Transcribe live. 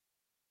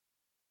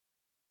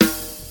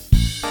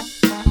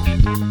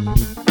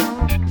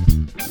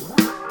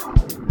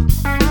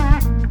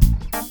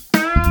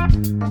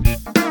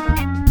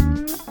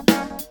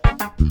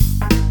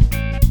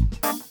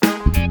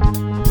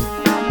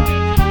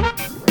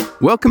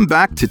Welcome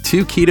back to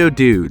Two Keto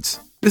Dudes.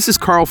 This is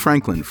Carl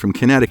Franklin from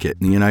Connecticut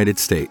in the United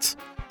States.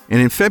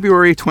 And in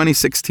February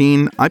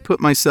 2016, I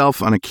put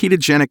myself on a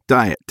ketogenic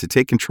diet to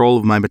take control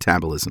of my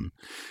metabolism.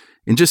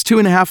 In just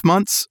 2.5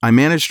 months, I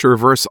managed to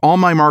reverse all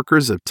my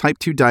markers of type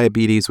 2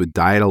 diabetes with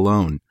diet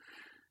alone.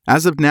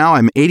 As of now,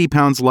 I'm 80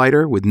 pounds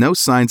lighter with no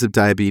signs of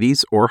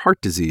diabetes or heart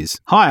disease.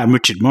 Hi, I'm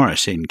Richard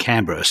Morris in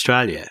Canberra,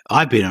 Australia.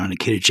 I've been on a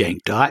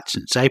ketogenic diet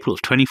since April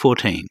of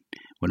 2014.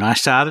 When I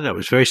started, I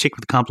was very sick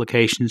with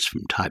complications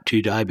from type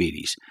 2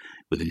 diabetes.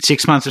 Within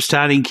 6 months of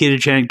starting a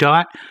ketogenic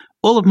diet,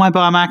 all of my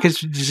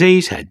biomarkers of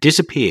disease had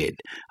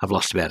disappeared. I've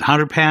lost about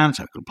 100 pounds.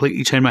 I've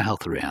completely turned my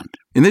health around.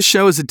 And this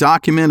show is a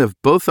document of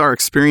both our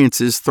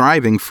experiences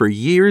thriving for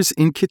years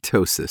in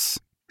ketosis.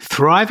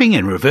 Thriving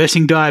and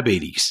reversing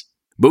diabetes.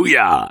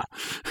 Booyah!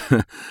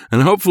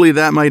 And hopefully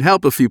that might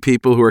help a few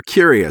people who are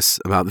curious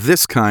about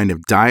this kind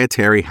of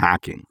dietary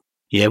hacking.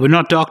 Yeah, we're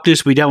not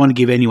doctors. We don't want to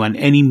give anyone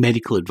any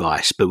medical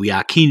advice, but we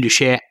are keen to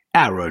share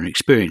our own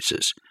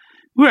experiences.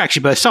 We're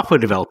actually both software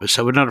developers,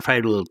 so we're not afraid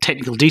of a little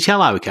technical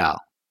detail, are we, Carl?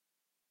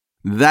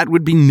 That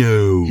would be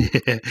no.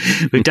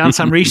 We've done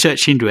some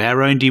research into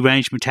our own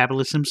deranged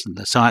metabolisms and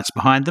the science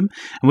behind them,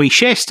 and we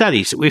share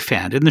studies that we've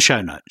found in the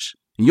show notes.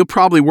 You'll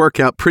probably work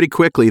out pretty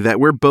quickly that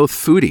we're both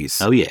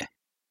foodies. Oh, yeah.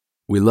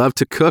 We love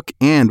to cook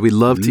and we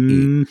love to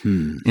eat.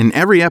 In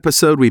every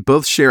episode, we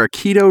both share a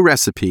keto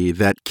recipe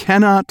that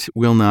cannot,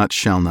 will not,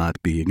 shall not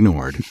be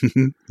ignored.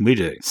 We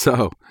do.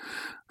 So,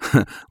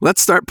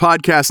 let's start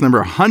podcast number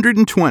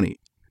 120.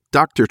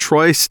 Dr.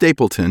 Troy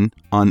Stapleton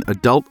on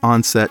adult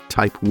onset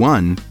type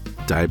 1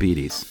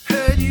 diabetes.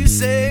 Heard you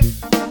say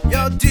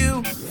you're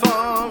due for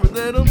a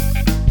little.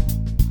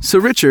 So,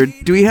 Richard,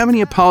 do we have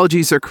any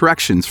apologies or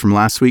corrections from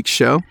last week's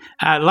show?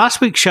 Last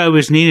week's show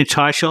was Nina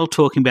Teicholz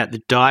talking about the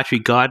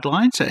dietary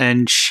guidelines,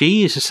 and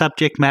she is a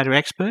subject matter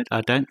expert. I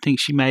don't think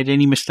she made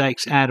any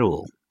mistakes at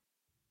all.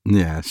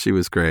 Yeah, she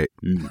was great.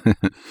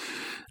 That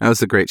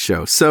was a great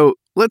show. So,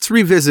 let's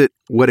revisit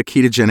what a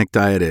ketogenic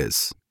diet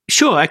is.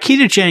 Sure, a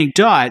ketogenic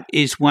diet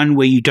is one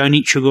where you don't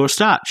eat sugar or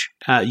starch.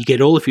 You get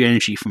all of your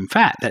energy from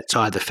fat. That's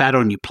either fat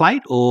on your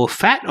plate or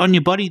fat on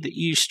your body that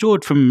you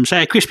stored from,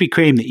 say, a Krispy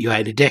Kreme that you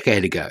ate a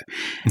decade ago.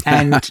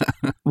 And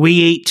we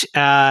eat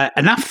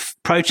enough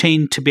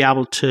protein to be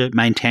able to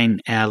maintain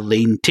our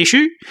lean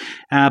tissue,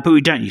 but we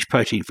don't use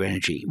protein for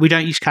energy. We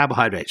don't use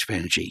carbohydrates for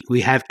energy.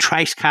 We have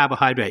trace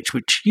carbohydrates,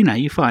 which,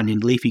 you find in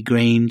leafy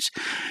greens.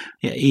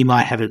 You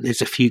might have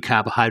there's a few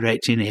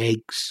carbohydrates in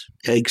eggs.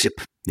 Eggs are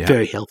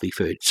very healthy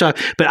food. So,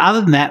 but other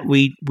than that,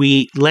 we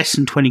eat less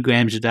than 20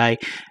 grams a day.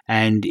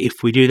 And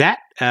if we do that,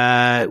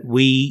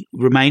 we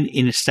remain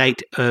in a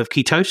state of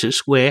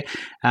ketosis where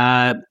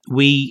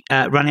we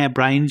run our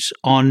brains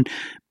on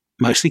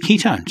mostly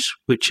ketones,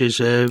 which is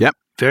a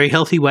very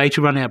healthy way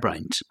to run our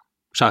brains.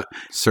 So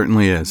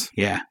certainly is.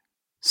 Yeah.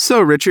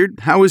 So, Richard,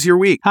 how was your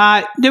week?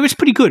 It was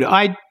pretty good.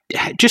 I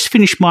just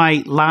finished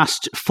my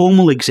last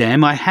formal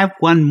exam. I have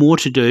one more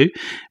to do,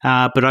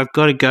 but I've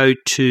got to go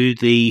to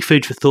the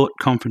Food for Thought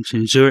conference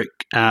in Zurich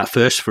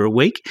first for a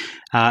week.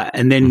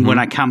 And then when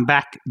I come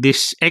back,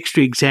 this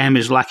extra exam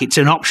is like it's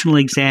an optional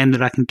exam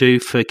that I can do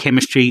for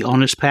chemistry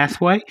honours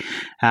pathway,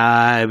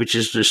 which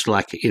is just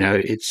like,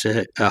 it's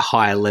a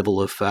higher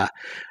level of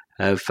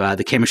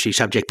the chemistry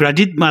subject. But I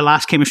did my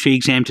last chemistry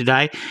exam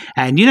today,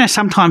 and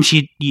sometimes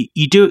you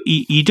do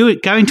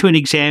it, go into an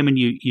exam and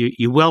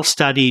you're well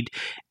studied,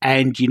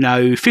 and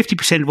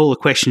 50% of all the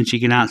questions you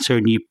can answer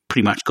and you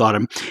pretty much got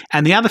them,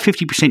 and the other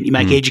 50% you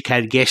make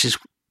educated guesses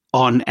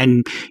on,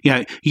 and you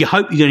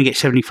hope you're going to get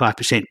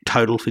 75%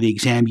 total for the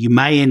exam. You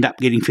may end up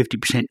getting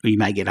 50% or you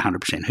may get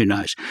 100%, who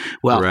knows.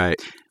 Well,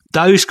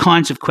 those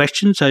kinds of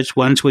questions, those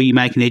ones where you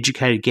make an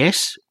educated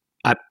guess,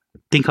 I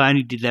think I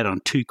only did that on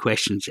 2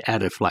 questions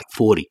out of like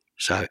 40.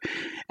 So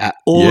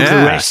all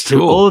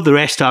of the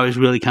rest I was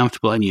really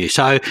comfortable. I knew.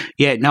 So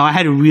I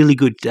had a really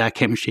good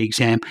chemistry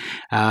exam,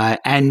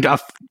 and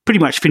I've pretty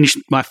much finished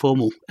my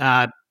formal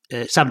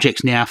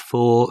subjects now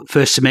for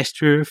first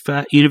semester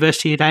of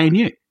university at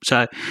ANU.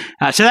 So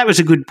that was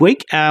a good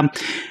week.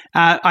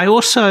 I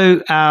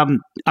also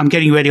I'm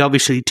getting ready,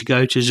 obviously, to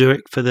go to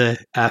Zurich for the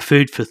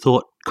Food for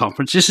Thought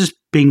conference. This is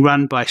being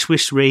run by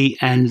Swiss Re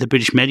and the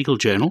British Medical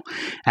Journal,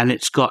 and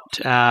it's got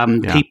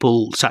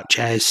people such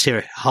as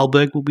Sarah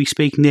Hallberg will be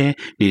speaking there,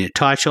 Nina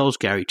Teicholz,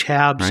 Gary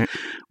Taubes,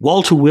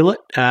 Walter Willett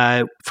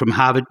from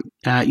Harvard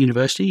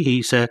University.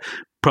 He's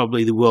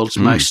probably the world's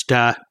most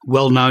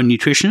well-known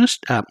nutritionist.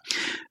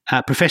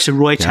 Professor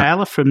Roy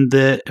Taylor from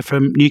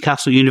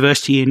Newcastle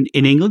University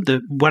in England,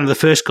 one of the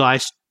first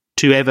guys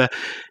to ever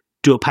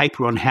do a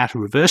paper on how to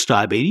reverse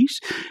diabetes,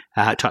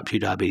 type 2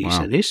 diabetes,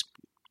 that is.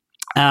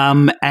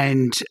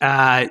 And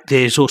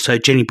there's also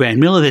Jenny Brand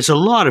Miller. There's a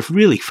lot of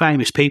really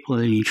famous people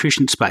in the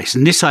nutrition space.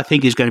 And this, I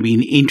think, is going to be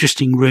an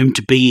interesting room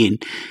to be in.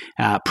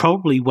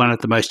 Probably one of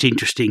the most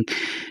interesting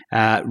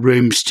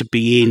rooms to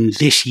be in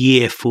this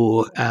year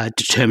for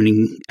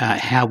determining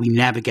how we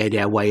navigate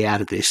our way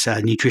out of this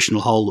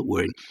nutritional hole that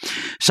we're in.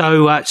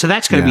 So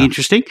that's going to be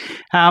interesting.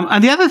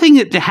 And the other thing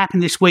that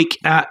happened this week,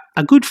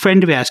 a good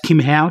friend of ours, Kim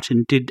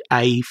Howerton, did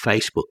a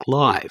Facebook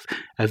Live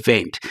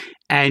event.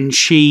 And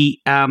she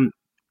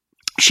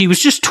was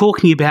just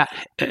talking about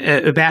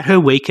her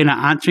week and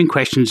answering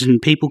questions,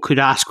 and people could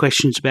ask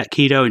questions about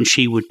keto, and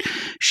she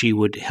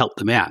would help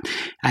them out.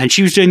 And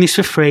she was doing this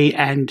for free,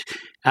 and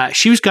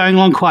she was going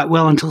along quite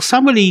well until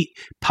somebody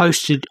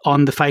posted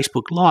on the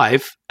Facebook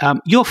Live,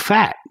 "You're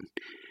fat,"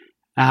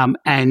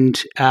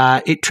 and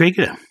it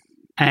triggered her.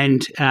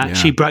 And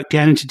she broke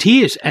down into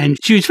tears, and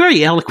she was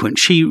very eloquent.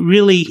 She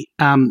really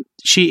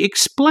she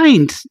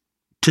explained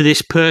to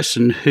this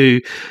person who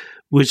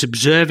was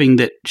observing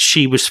that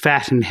she was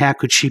fat and how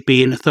could she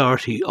be an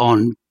authority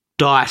on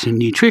diet and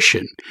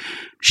nutrition.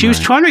 She was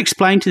trying to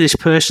explain to this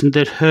person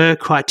that her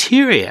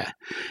criteria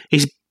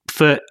is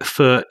for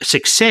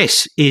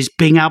success is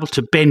being able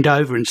to bend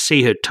over and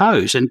see her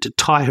toes and to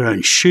tie her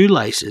own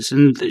shoelaces.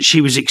 And she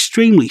was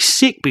extremely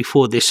sick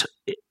before this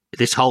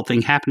whole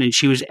thing happened, and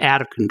she was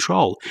out of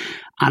control,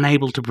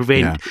 unable to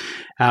prevent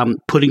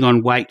putting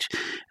on weight.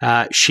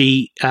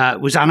 She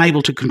was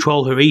unable to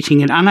control her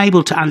eating and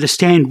unable to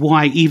understand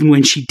why, even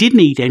when she didn't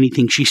eat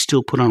anything, she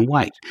still put on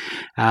weight.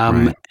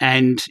 And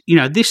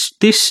this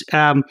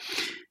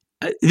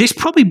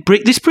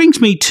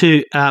brings me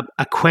to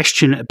a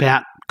question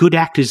about good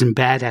actors and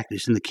bad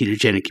actors in the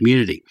ketogenic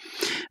community.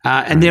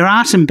 And there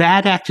are some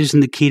bad actors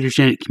in the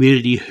ketogenic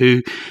community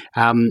who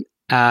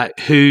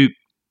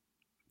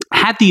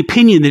have the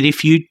opinion that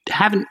if you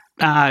haven't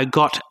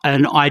got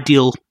an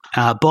ideal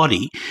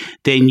body,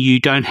 then you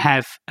don't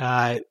have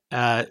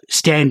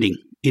standing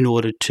in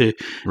order to you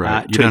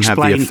don't explain. have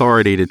the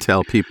authority to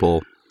tell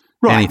people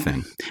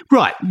anything.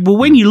 Right. Well,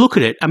 when you look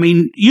at it, I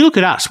mean, you look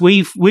at us.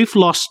 We've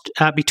lost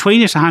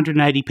between us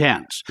 180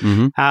 pounds.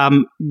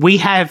 Mm-hmm. We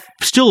have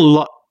still a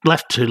lot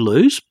left to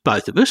lose,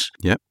 both of us.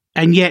 Yep.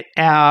 And yet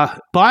our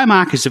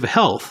biomarkers of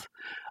health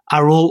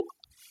are all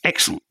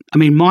excellent. I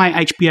mean, my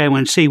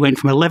HbA1c went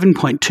from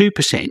 11.2% to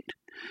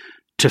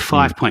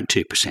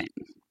 5.2%.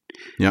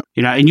 Yep.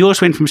 And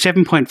yours went from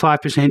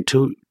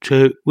 7.5%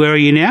 to where are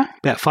you now?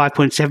 About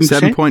 5.7%?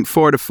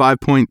 7.4 to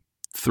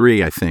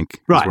 5.3, I think, is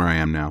where I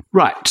am now.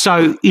 Right.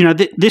 So,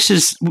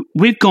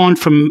 we've gone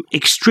from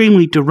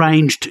extremely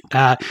deranged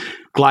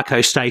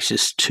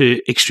glycostasis to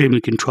extremely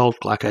controlled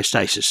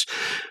glycostasis.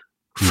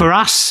 For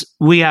us,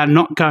 we are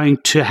not going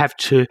to have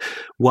to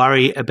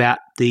worry about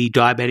the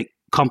diabetic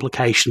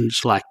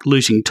complications like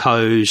losing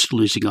toes,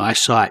 losing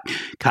eyesight,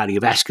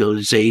 cardiovascular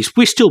disease.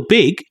 We're still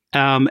big,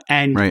 and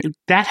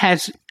that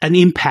has an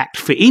impact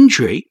for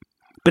injury,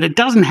 but it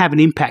doesn't have an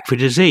impact for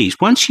disease.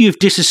 Once you've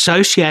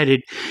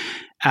disassociated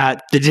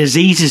the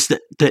diseases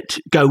that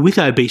go with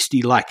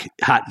obesity, like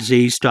heart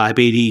disease,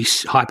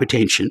 diabetes,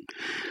 hypertension,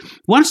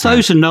 once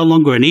those are no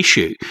longer an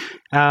issue,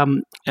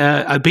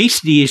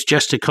 obesity is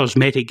just a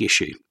cosmetic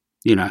issue.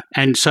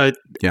 And so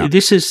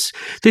this is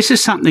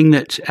something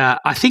that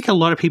I think a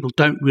lot of people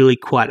don't really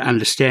quite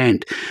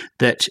understand,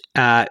 that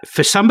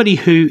for somebody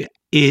who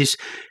is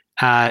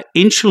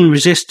insulin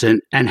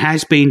resistant and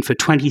has been for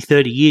 20,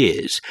 30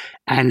 years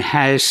and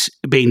has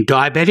been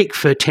diabetic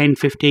for 10,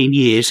 15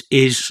 years,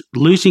 is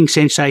losing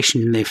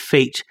sensation in their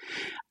feet,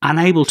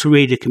 unable to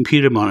read a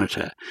computer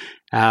monitor,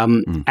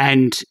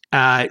 and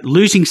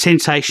losing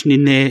sensation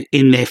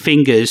in their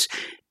fingers.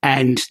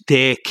 And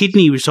their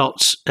kidney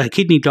results,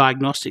 kidney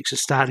diagnostics are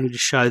starting to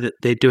show that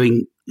they're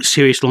doing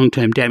serious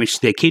long-term damage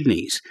to their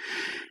kidneys.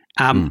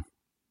 And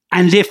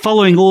they're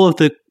following all of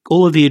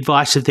the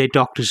advice of their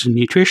doctors and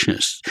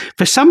nutritionists.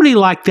 For somebody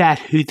like that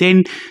who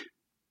then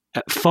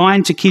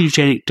finds a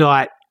ketogenic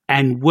diet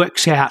and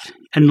works out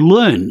and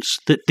learns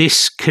that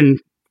this can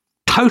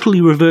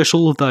totally reverse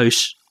all of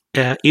those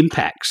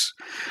impacts,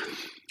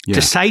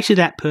 to say to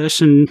that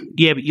person,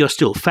 but you're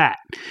still fat,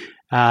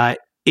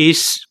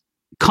 is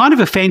kind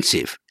of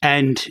offensive,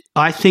 and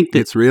I think that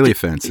it's really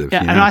offensive.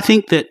 And I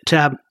think that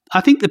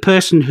the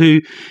person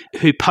who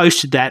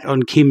posted that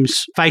on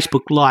Kim's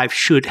Facebook Live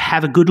should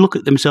have a good look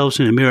at themselves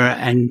in a mirror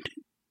and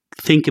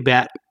think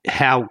about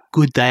how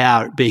good they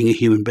are at being a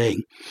human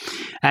being.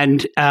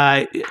 And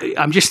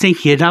I'm just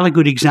thinking another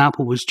good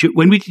example was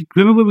when we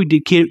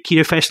did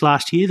Keto Fest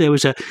last year. There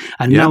was a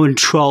known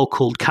troll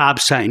called Carb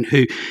Sane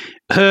who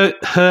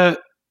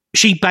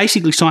she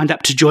basically signed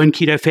up to join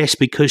Keto Fest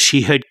because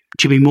she heard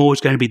Jimmy Moore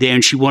was going to be there,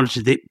 and she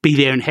wanted to be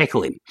there and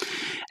heckle him.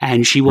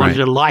 And she wanted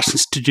a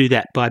license to do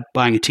that by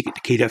buying a ticket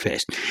to Keto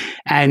Fest.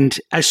 And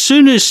as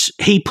soon as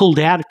he pulled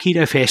out of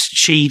Keto Fest,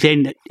 she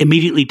then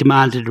immediately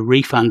demanded a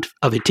refund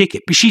of her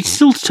ticket. But she'd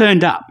still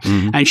turned up,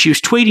 and she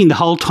was tweeting the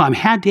whole time,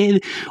 how dare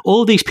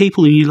all these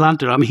people in New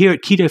London, I'm here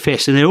at Keto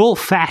Fest, and they're all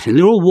fat, and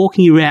they're all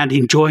walking around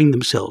enjoying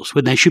themselves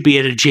when they should be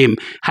at a gym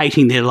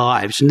hating their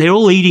lives, and they're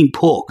all eating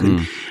pork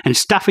and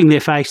stuffing their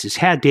faces.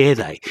 How dare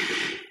they?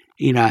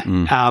 You know,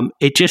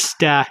 it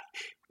just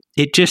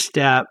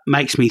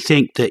makes me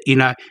think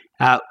that,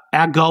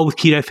 our goal with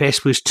Keto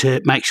Fest was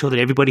to make sure that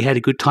everybody had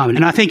a good time.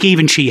 And I think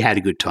even she had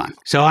a good time.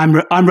 So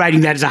I'm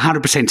rating that as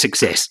 100%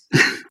 success.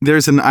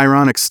 There's an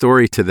ironic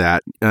story to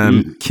that.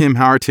 Kim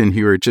Howerton, who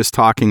you were just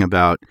talking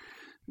about,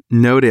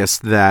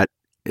 noticed that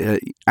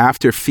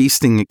after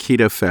feasting at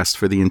Keto Fest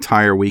for the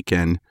entire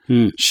weekend,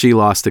 she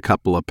lost a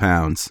couple of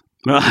pounds.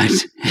 Right.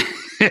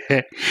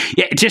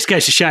 Yeah, it just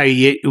goes to show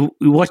you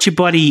what your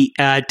body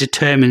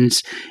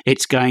determines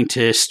it's going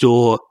to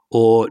store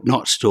or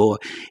not store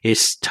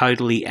is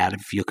totally out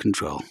of your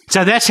control.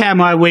 So that's how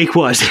my week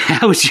was.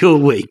 How was your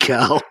week,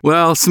 Carl?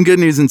 Well, some good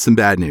news and some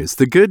bad news.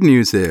 The good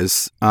news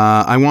is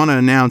I want to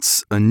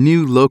announce a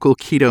new local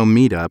keto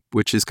meetup,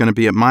 which is going to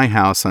be at my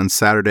house on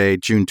Saturday,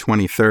 June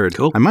 23rd.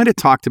 Cool. I might have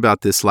talked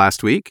about this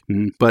last week,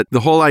 but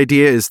the whole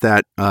idea is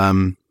that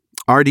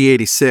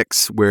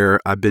RD86, where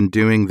I've been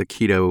doing the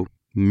keto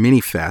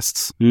mini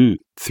fests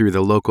through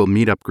the local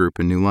meetup group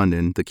in New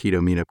London, the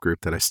keto meetup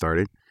group that I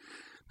started,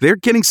 they're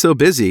getting so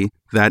busy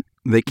that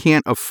they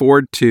can't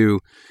afford to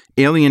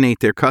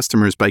alienate their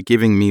customers by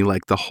giving me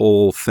like the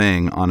whole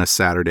thing on a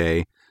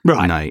Saturday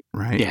night,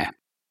 right? Yeah.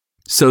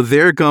 So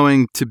they're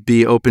going to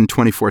be open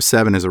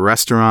 24/7 as a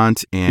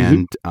restaurant,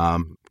 and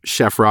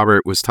Chef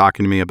Robert was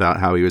talking to me about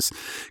how he was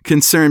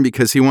concerned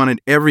because he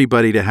wanted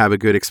everybody to have a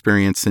good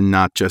experience and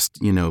not just,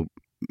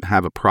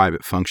 have a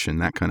private function,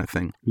 that kind of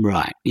thing.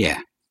 Right, yeah.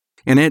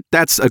 And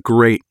that's a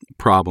great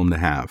problem to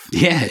have.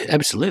 Yeah,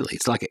 absolutely.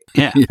 It's like it.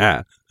 Yeah.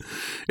 Yeah.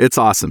 It's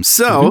awesome.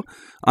 So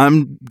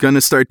I'm going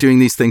to start doing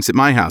these things at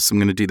my house. I'm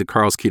going to do the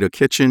Carl's Keto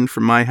Kitchen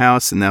from my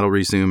house, and that'll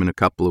resume in a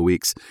couple of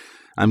weeks.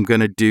 I'm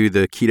going to do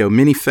the Keto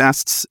Mini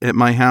Fests at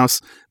my house.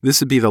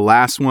 This would be the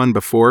last one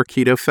before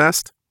Keto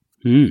Fest.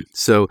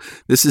 So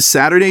this is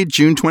Saturday,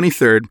 June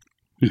 23rd.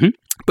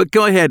 But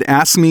go ahead,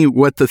 ask me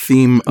what the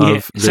theme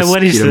of this Keto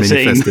Mini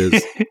Fest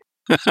is.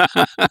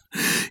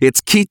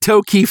 It's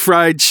Ketoki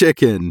fried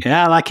chicken.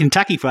 Yeah, I like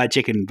Kentucky fried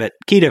chicken, but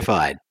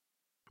keto-fied.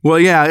 Well,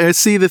 yeah.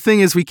 See, the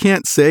thing is, we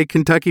can't say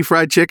Kentucky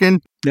Fried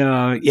Chicken.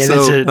 No, yeah,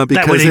 so, that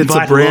because would it's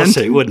invite a brand,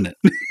 lawsuit, wouldn't it?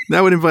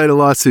 That would invite a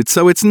lawsuit.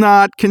 So it's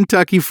not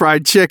Kentucky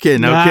Fried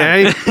Chicken,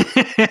 okay? No.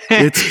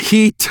 It's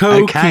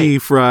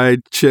Ketoki Fried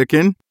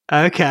Chicken.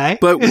 Okay.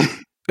 But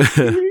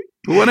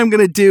what I'm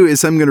going to do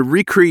is I'm going to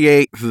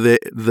recreate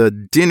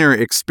the dinner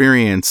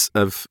experience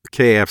of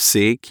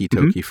KFC,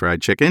 Ketoki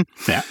Fried Chicken,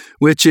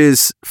 which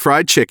is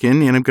fried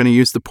chicken, and I'm going to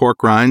use the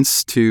pork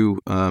rinds to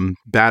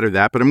batter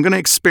that. But I'm going to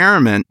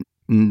experiment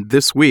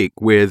this week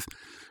with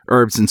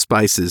herbs and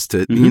spices.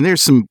 I mean,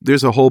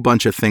 there's a whole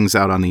bunch of things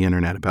out on the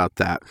internet about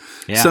that.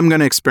 Yeah. So I'm going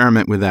to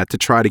experiment with that to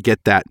try to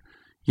get that,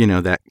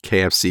 that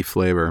KFC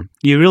flavor.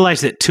 You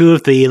realize that 2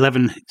 of the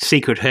 11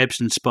 secret herbs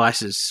and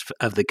spices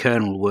of the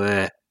Colonel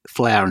were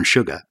flour and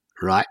sugar,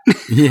 right?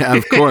 Yeah,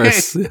 of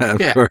course. Yeah,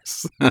 of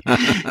course.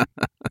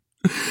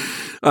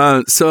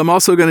 So I'm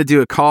also going to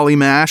do a cauli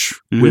mash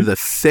with a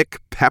thick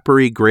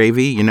peppery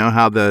gravy. You know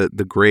how the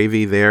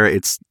gravy there,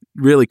 it's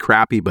really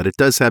crappy, but it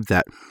does have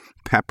that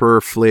pepper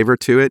flavor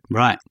to it.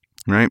 Right.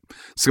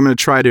 So I'm going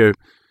to try to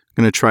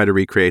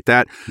recreate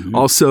that.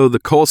 Also the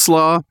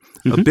coleslaw,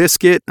 a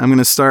biscuit. I'm going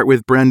to start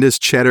with Brenda's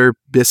cheddar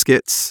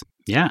biscuits.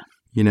 Yeah.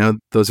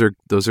 Those are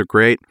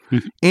great.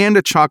 And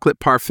a chocolate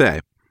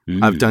parfait.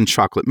 I've done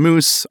chocolate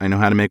mousse. I know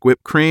how to make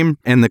whipped cream.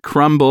 And the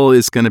crumble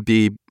is going to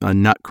be a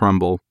nut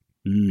crumble.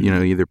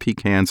 Either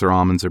pecans or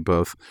almonds or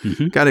both.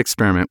 Got to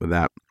experiment with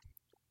that.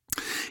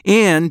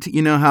 And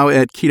you know how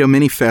at Keto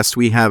Mini Fest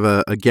we have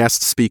a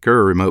guest speaker,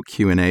 a remote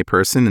Q&A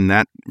person, and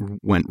that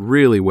went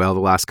really well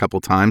the last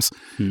couple times.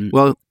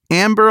 Well,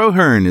 Amber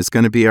O'Hearn is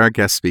going to be our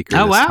guest speaker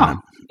this time.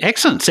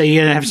 Excellent. So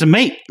you're going to have some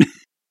meat.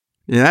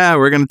 Yeah,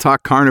 we're going to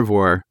talk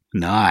carnivore.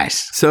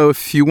 Nice. So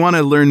if you want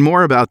to learn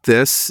more about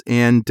this,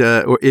 and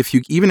or if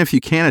you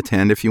can't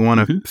attend, if you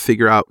want to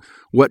figure out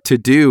what to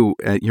do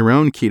at your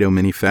own Keto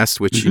Mini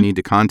Fest, which you need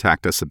to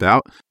contact us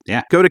about,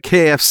 go to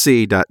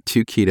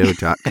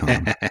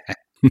kfc.2keto.com.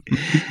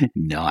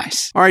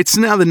 Nice. All right, so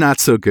now the not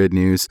so good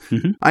news.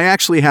 I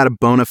actually had a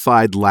bona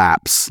fide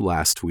lapse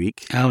last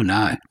week. Oh,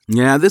 no.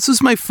 Yeah, this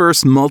was my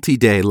first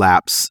multi-day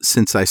lapse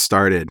since I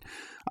started.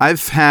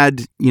 I've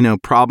had,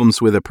 problems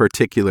with a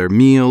particular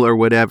meal or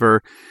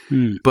whatever,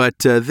 but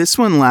this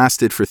one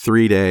lasted for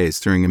 3 days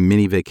during a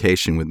mini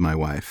vacation with my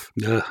wife.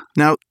 Ugh.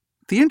 Now,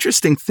 the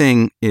interesting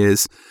thing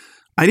is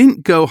I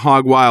didn't go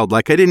hog wild.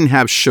 Like I didn't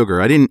have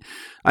sugar.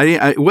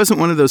 It wasn't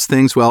one of those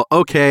things, well,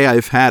 okay,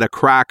 I've had a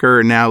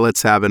cracker, now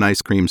let's have an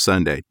ice cream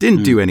sundae.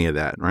 Didn't do any of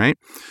that, right?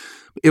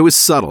 It was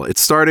subtle. It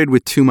started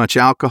with too much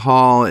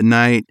alcohol at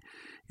night.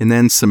 and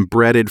then some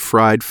breaded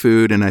fried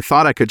food. And I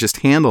thought I could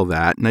just handle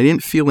that. And I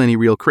didn't feel any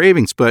real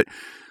cravings, but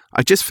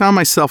I just found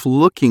myself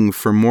looking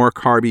for more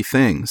carby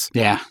things.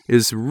 Yeah. It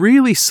was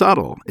really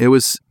subtle. It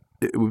was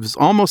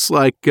almost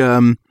like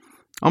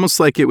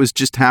it was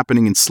just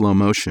happening in slow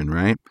motion,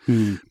 right?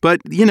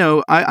 But,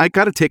 I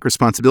got to take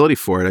responsibility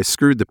for it. I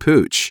screwed the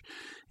pooch,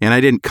 and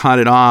I didn't cut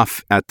it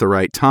off at the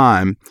right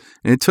time,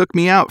 and it took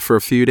me out for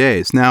a few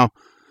days. Now,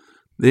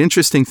 the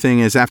interesting thing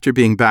is after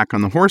being back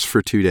on the horse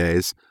for 2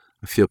 days,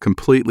 I feel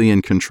completely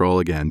in control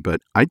again,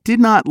 but I did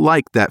not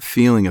like that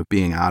feeling of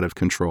being out of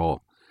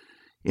control.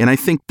 And I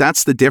think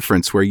that's the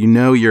difference where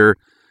you're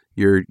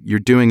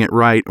doing it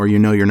right or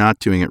you're not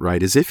doing it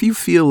right, is if you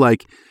feel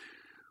like,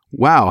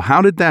 wow,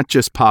 how did that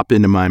just pop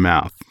into my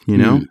mouth?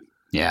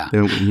 Yeah.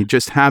 You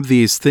just have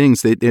these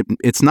things that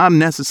it's not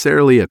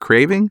necessarily a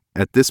craving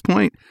at this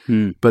point,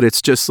 but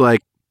it's just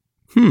like,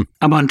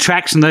 I'm on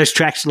tracks, and those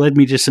tracks led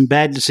me to some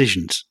bad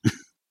decisions.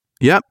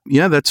 Yep.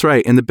 Yeah, that's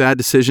right. And the bad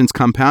decisions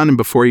compound, and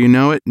before you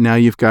know it, now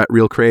you've got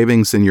real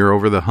cravings and you're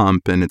over the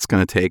hump, and it's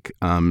going to take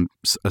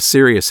a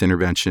serious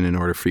intervention in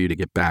order for you to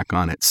get back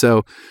on it.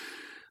 So,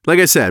 like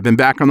I said, I've been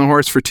back on the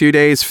horse for 2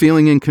 days,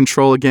 feeling in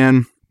control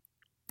again.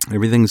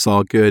 Everything's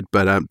all good,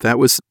 but that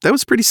was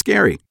pretty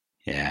scary.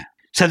 Yeah.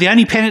 So the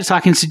only penance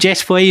I can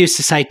suggest for you is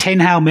to say 10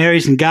 Hail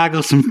Marys and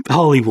gargle some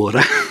holy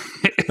water.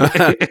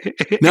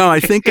 No, I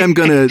think I'm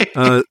going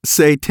to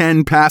say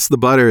 10 pass the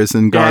butters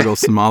and gargle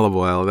some olive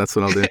oil. That's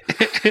what I'll do.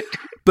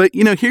 But,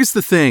 here's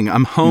the thing.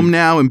 I'm home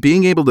now, and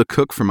being able to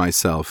cook for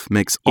myself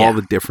makes all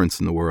the difference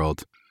in the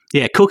world.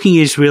 Yeah, cooking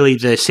is really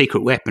the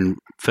secret weapon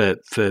for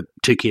 2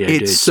 keto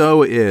dudes. It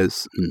so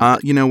is.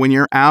 When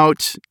you're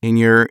out and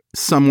you're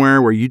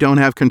somewhere where you don't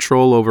have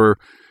control over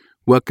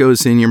what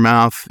goes in your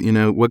mouth,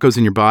 what goes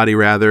in your body,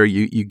 rather,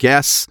 you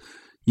guess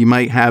you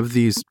might have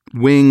these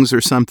wings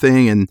or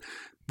something, and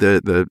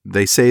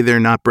they say they're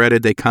not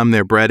breaded. They come,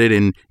 they're breaded,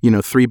 and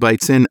 3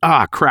 bites in,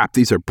 crap,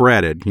 these are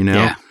breaded.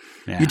 Yeah.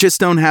 You just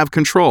don't have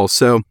control.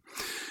 So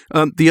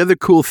the other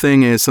cool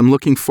thing is I'm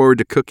looking forward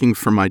to cooking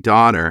for my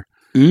daughter,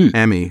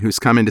 Emmy, who's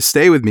coming to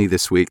stay with me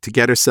this week to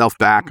get herself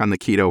back on the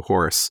keto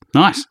horse.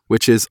 Nice.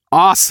 Which is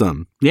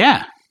awesome.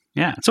 Yeah.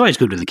 Yeah. It's always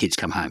good when the kids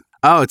come home.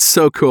 Oh, it's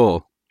so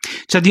cool.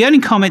 So the only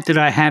comment that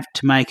I have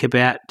to make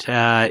about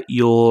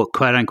your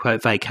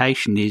quote-unquote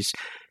vacation is,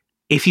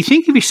 if you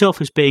think of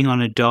yourself as being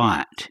on a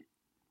diet,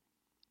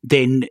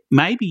 then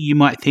maybe you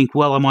might think,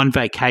 well, I'm on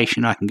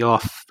vacation, I can go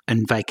off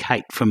and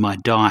vacate from my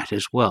diet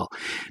as well.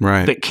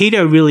 Right. But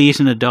keto really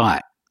isn't a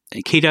diet.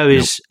 Keto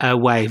is a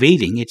way of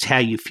eating. It's how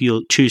you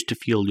choose to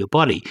fuel your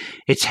body.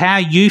 It's how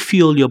you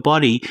fuel your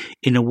body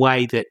in a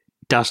way that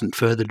doesn't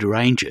further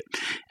derange it.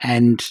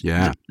 And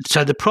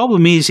so the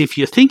problem is, if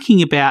you're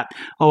thinking about,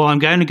 I'm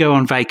going to go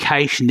on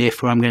vacation,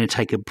 therefore I'm going to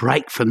take a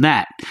break from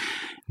that.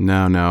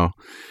 No.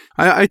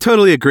 I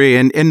totally agree.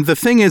 And the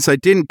thing is, I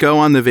didn't go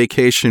on the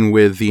vacation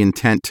with the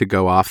intent to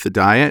go off the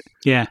diet.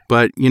 Yeah.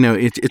 But,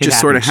 it just happens.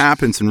 sort of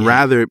happens. And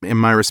rather, in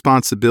my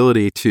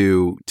responsibility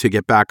to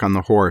get back on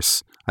the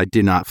horse, I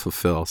did not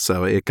fulfill.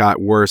 So it got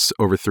worse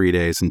over 3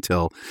 days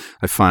until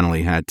I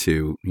finally had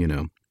to,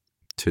 to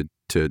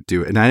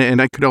do it.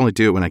 And I could only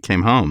do it when I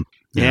came home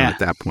at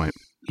that point.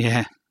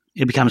 Yeah.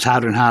 It becomes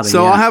harder and harder.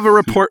 So I'll have a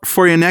report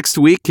for you next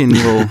week, and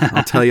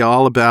I'll tell you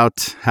all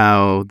about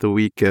how the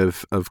week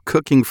of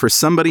cooking for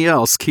somebody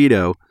else,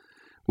 keto,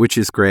 which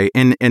is great.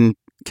 And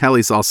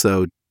Kelly's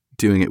also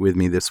doing it with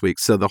me this week.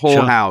 So the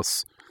whole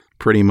house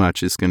pretty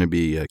much is going to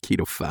be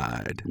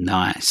keto-fied.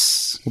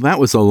 Nice. Well, that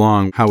was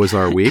how was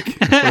our week,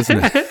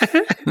 wasn't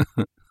it?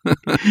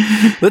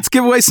 Let's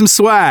give away some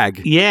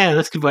swag. Yeah,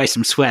 let's give away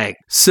some swag.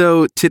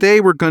 So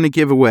today we're going to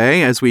give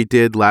away, as we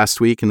did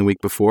last week and the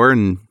week before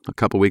and a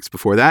couple weeks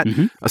before that,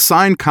 a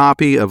signed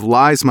copy of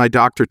Lies My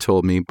Doctor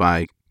Told Me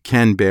by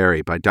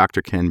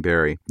Dr. Ken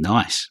Berry.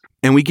 Nice.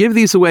 And we give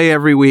these away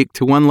every week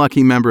to one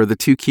lucky member of the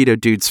 2 Keto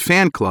Dudes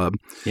fan club.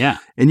 Yeah.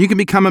 And you can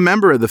become a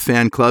member of the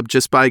fan club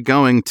just by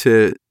going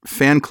to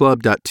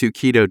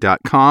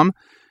fanclub.2keto.com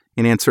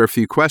and answer a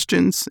few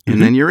questions,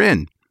 and then you're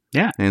in.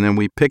 Yeah. And then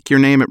we pick your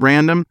name at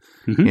random,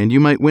 and you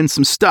might win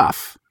some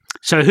stuff.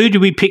 So who do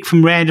we pick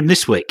from random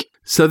this week?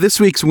 So this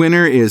week's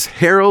winner is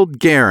Harold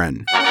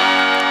Guerin.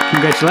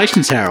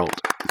 Congratulations, Harold.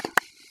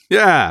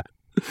 Yeah.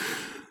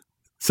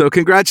 So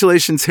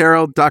congratulations,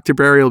 Harold. Dr.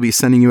 Berry will be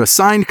sending you a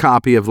signed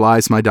copy of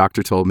Lies My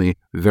Doctor Told Me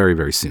very,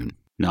 very soon.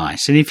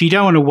 Nice. And if you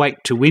don't want to wait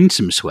to win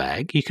some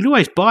swag, you can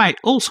always buy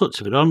all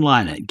sorts of it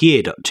online at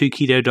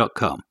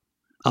gear.2keto.com.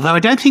 Although I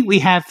don't think we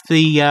have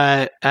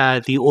the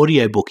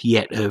audiobook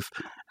yet of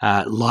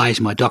Lies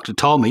My Doctor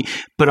Told Me,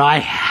 but I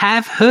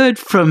have heard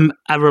from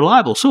a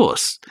reliable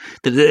source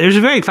that there's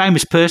a very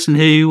famous person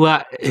who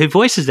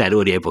voices that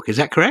audiobook. Is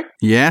that correct?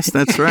 Yes,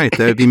 that's right.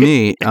 That would be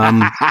me.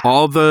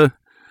 All the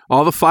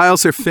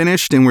files are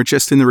finished, and we're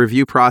just in the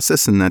review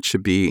process, and that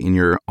should be in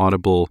your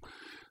Audible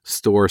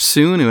store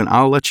soon, and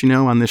I'll let you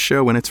know on this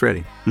show when it's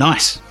ready.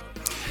 Nice.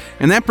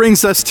 And that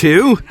brings us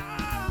to...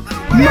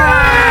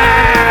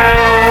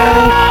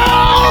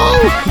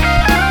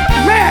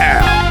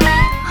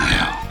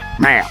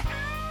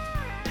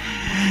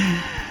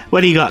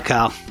 What do you got,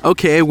 Carl?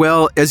 Okay,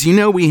 well, as you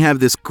know, we have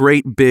this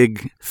great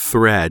big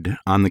thread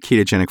on the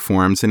ketogenic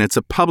forums, and it's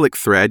a public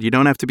thread. You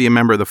don't have to be a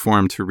member of the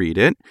forum to read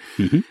it.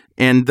 Mm-hmm.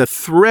 And the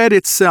thread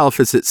itself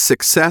is at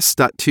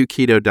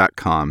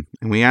success.2keto.com.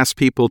 And we ask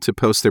people to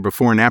post their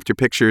before and after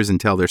pictures and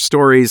tell their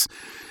stories.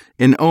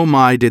 And oh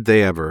my, did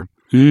they ever.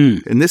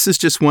 And this is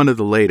just one of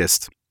the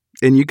latest.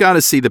 And you got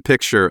to see the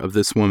picture of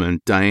this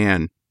woman,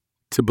 Diane,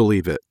 to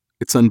believe it.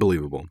 It's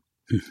unbelievable.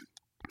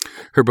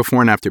 Her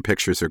before and after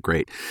pictures are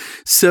great.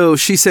 So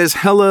she says,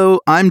 "Hello,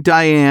 I'm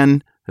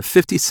Diane, a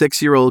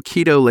 56-year-old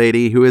keto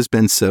lady who has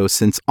been so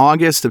since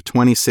August of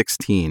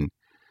 2016.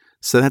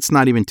 So that's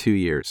not even 2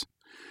 years.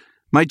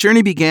 My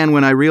journey began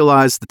when I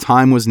realized the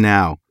time was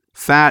now.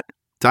 Fat,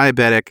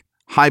 diabetic,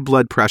 high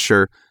blood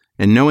pressure,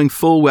 and knowing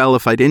full well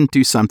if I didn't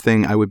do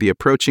something, I would be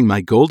approaching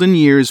my golden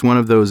years, one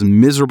of those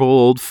miserable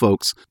old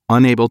folks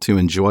unable to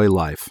enjoy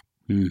life.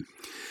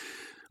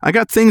 I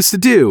got things to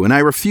do, and I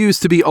refuse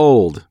to be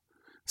old.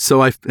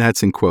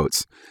 That's in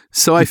quotes.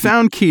 So I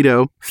found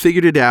keto,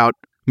 figured it out,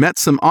 met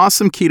some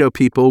awesome keto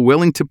people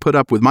willing to put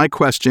up with my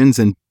questions,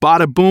 and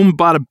bada boom,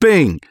 bada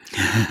bing.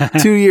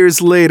 2 years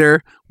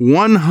later,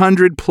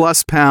 100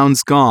 plus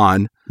pounds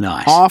gone,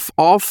 Nice. off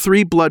all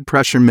 3 blood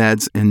pressure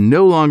meds, and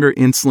no longer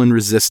insulin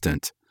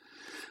resistant.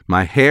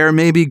 My hair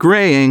may be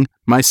graying,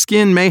 my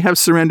skin may have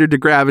surrendered to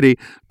gravity,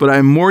 but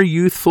I'm more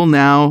youthful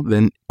now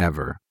than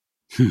ever."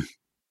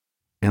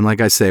 And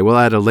like I say, we'll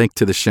add a link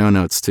to the show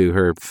notes to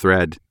her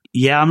thread.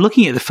 Yeah, I'm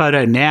looking at the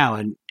photo now,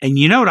 and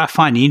you know what I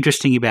find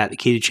interesting about the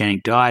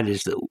ketogenic diet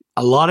is that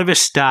a lot of us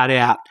start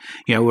out,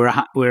 you know,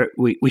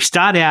 we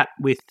start out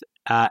with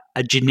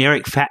a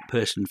generic fat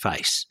person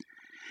face,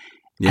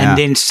 and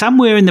then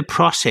somewhere in the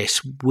process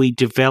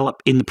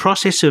in the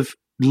process of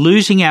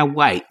losing our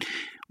weight,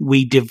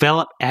 we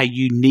develop our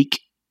unique,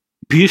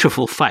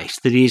 beautiful face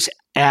that is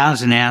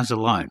ours and ours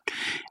alone.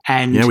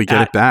 And we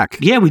get it back.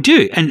 Yeah, we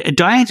do. And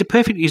Diane's a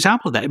perfect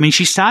example of that. I mean,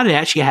 she started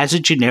out; she has a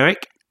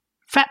generic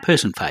fat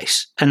person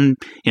face, and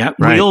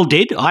we all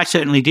did. I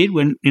certainly did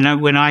when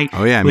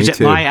I was at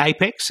my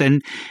apex,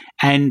 and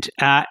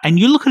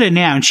you look at her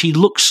now, and she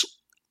looks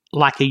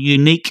like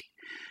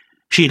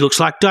she looks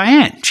like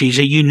Diane. She's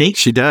a unique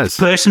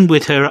person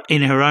with her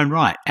in her own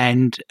right,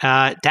 and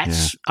I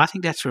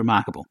think that's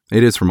remarkable.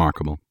 It is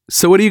remarkable.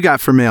 So what do you got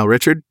for mail,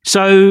 Richard?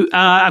 So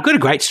I've got a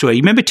great story.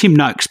 You remember Tim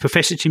Noakes,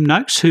 Professor Tim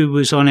Noakes, who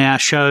was on our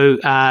show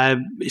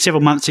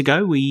several months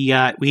ago? We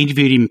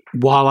interviewed him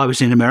while I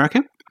was in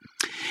America.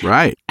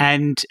 Right.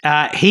 And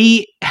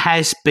he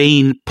has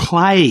been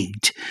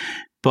plagued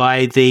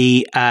by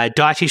the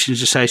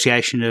Dietitians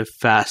Association of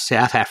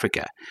South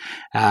Africa,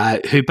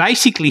 who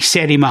basically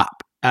set him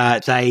up.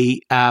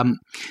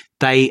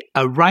 They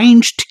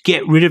arranged to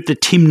get rid of the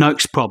Tim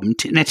Noakes problem.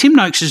 Now, Tim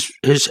Noakes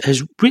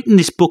has written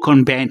this book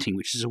on banting,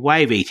 which is a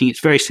way of eating.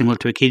 It's very similar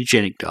to a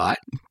ketogenic diet.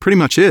 Pretty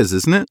much is,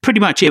 isn't it? Pretty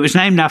much. It was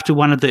named after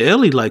one of the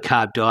early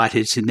low-carb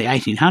dieters in the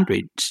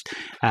 1800s,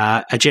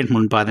 a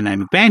gentleman by the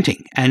name of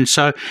Banting. And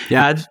so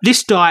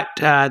this diet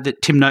that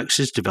Tim Noakes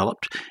has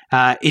developed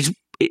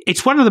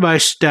it's one of the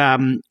most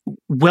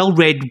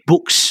well-read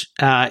books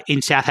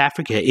in South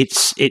Africa.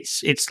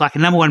 It's like a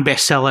number one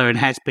bestseller and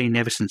has been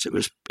ever since it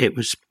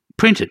was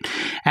printed.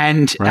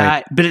 And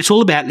but it's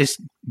all about this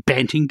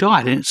Banting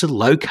diet, and it's a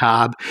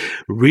low-carb,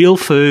 real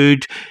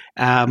food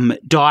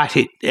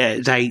diet.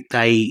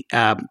 They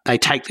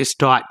take this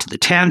diet to the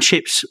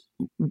townships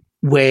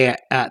where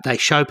they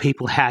show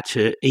people how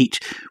to eat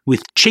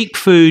with cheap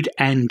food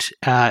and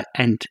eat a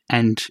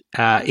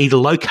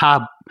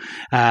low-carb,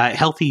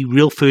 healthy,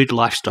 real food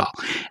lifestyle.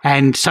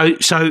 And so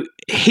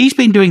he's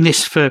been doing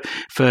this for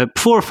 4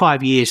 or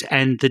 5 years,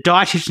 and the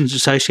Dietitians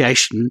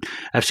Association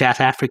of South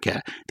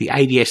Africa, the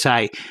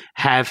ADSA,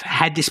 have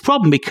had this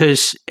problem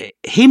because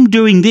him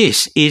doing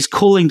this is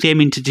calling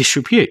them into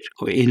disrepute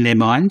in their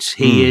minds.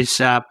 He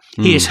is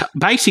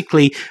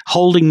basically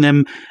holding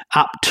them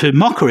up to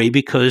mockery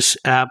because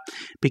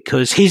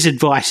his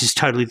advice is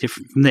totally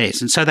different from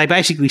theirs. And so they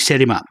basically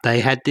set him up.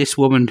 They had this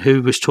woman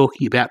who was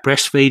talking about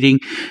breastfeeding,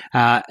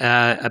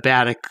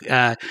 about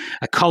a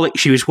colic.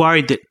 She was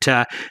worried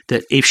that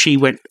if she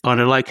went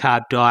on a low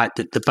carb diet,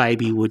 that the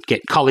baby would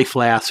get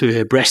cauliflower through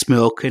her breast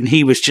milk. And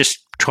he was just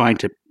trying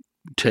to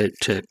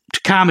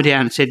calm her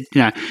down and said,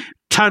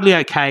 totally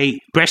okay.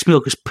 Breast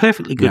milk is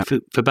perfectly good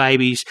for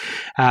babies.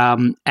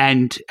 And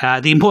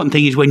the important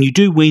thing is when you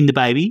do wean the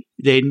baby,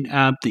 then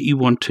that you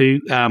want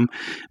to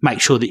make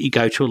sure that you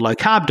go to a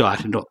low-carb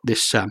diet and not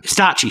this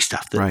starchy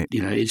stuff that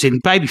is in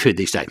baby food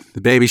these days.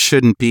 The baby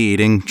shouldn't be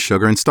eating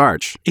sugar and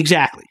starch.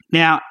 Exactly.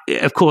 Now,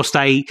 of course,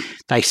 they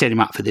set him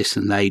up for this,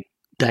 and they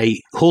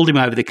hauled him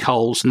over the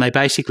coals, and they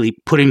basically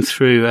put him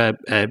through a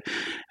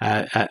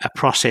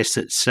process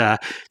that's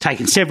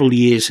taken several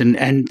years,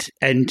 and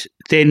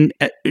then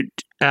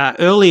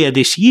earlier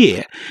this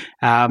year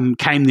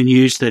came the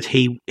news that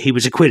he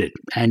was acquitted,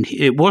 and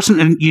it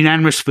wasn't a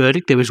unanimous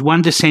verdict. There was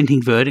one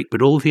dissenting verdict,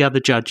 but all of the other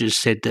judges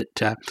said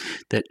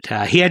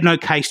that he had no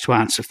case to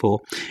answer for,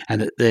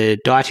 and that the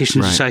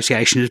Dietitians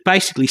Association has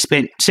basically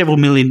spent several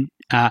million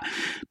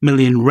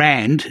million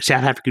rand,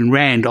 South African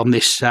rand, on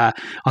this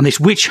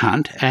witch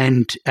hunt,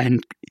 and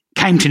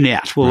came to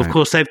nought. Well, Right. of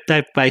course,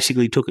 they've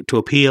basically took it to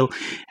appeal,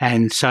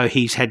 and so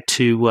he's had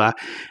to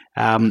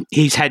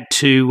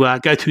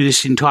go through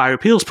this entire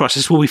appeals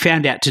process. Well, we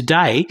found out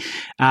today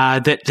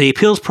that the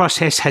appeals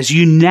process has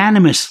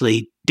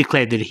unanimously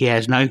declared that he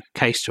has no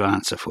case to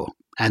answer for,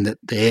 and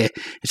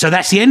so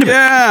that's the end of it.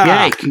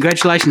 Yeah. Yay!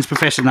 Congratulations,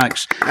 Professor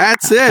Noakes.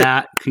 That's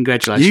it.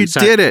 Congratulations.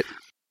 You did it.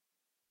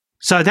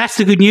 So that's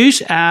the good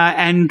news,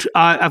 and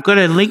I've got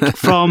a link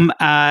from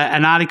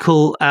an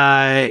article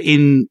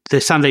in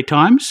the Sunday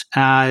Times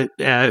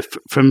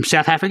from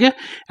South Africa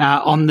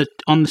on the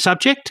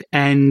subject,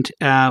 and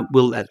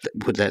we'll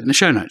put that in the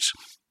show notes.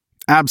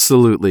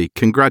 Absolutely.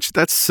 Congrats.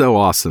 That's so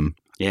awesome.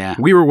 Yeah,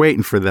 We were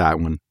waiting for that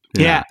one.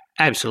 yeah,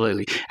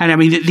 absolutely. And I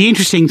mean, the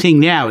interesting thing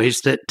now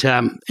is that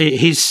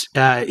his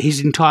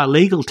entire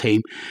legal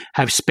team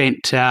have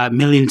spent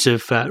millions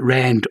of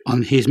rand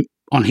on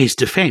his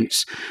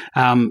defence.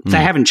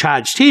 They haven't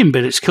charged him,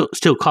 but it's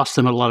still cost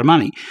them a lot of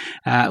money.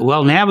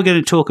 Well, now we're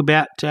going to talk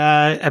about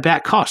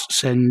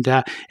costs, and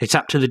it's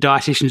up to the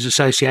Dietitians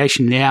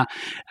Association now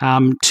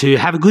to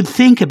have a good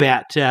think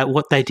about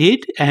what they did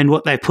and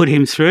what they put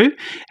him through,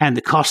 and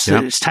the costs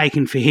that it's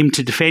taken for him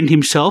to defend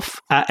himself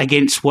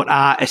against what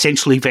are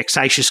essentially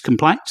vexatious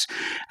complaints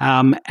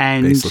and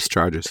Baseless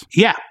charges.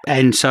 Yeah,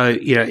 and so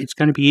it's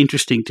going to be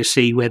interesting to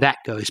see where that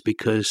goes,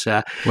 because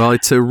Well,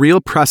 it's a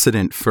real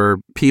precedent for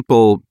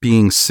people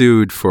being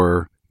sued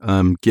for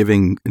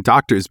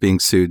doctors being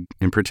sued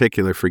in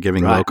particular for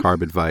giving Right. low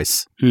carb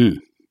advice.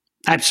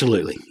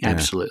 Absolutely. Yeah.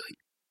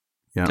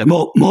 So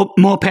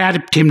more power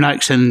to Tim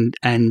Noakes and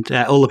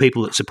all the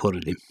people that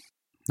supported him.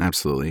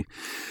 Absolutely.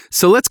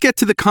 So let's get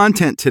to the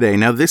content today.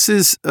 Now, this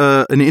is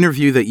an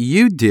interview that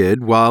you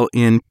did while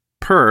in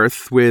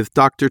Perth with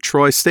Dr.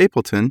 Troy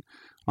Stapleton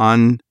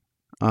on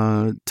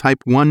type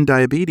 1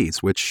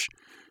 diabetes, which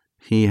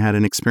he had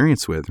an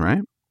experience with,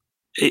 right?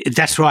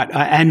 That's right.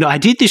 And I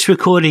did this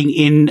recording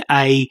in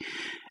a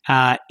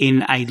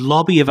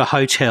lobby of a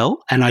hotel,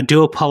 and I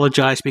do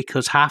apologise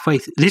because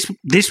halfway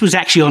this was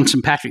actually on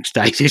St. Patrick's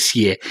Day this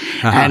year,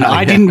 and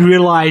I didn't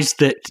realise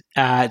that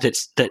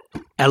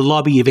a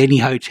lobby of any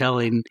hotel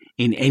in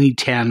any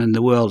town in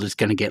the world is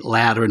going to get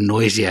louder and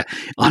noisier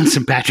on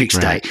St. Patrick's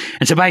Day.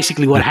 And so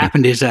basically, what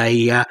happened is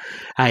a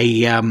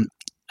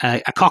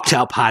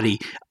cocktail party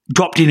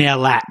dropped in our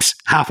laps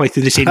halfway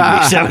through this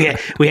interview, so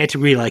we had to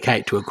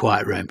relocate to a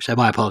quiet room. So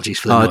my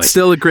apologies for the noise. It's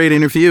still a great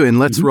interview, and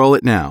let's roll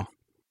it now.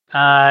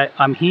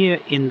 I'm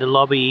here in the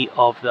lobby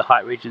of the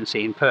Hyatt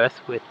Regency in Perth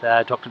with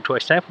Dr. Troy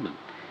Stapleton,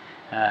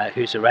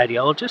 who's a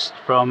radiologist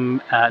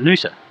from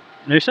Noosa.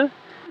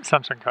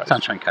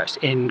 Sunshine Coast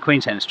in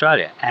Queensland,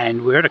 Australia.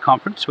 And we're at a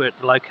conference. We're at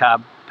the Low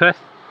Carb Perth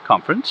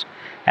conference,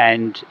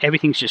 and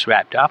everything's just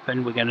wrapped up,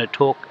 and we're going to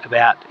talk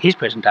about his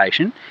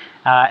presentation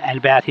and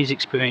about his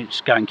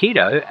experience going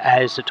keto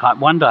as a type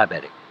 1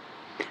 diabetic.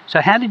 So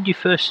how did you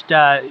first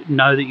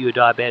know that you were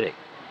diabetic?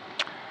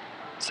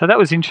 So that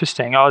was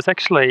interesting. I was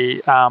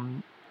actually,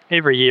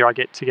 every year I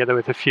get together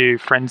with a few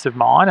friends of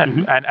mine,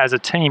 and as a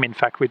team, in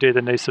fact, we do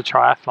the Noosa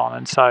Triathlon.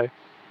 And so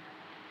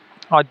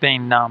I'd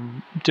been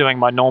doing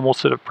my normal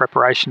sort of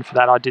preparation for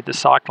that. I did the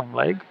cycling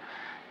leg,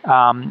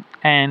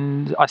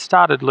 and I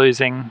started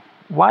losing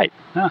weight.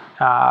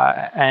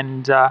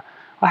 And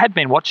I had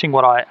been watching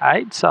what I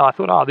ate, so I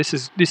thought, this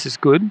is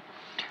good.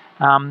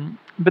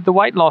 But the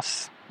weight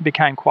loss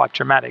became quite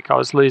dramatic. I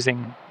was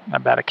losing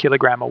about 1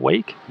 kilogram a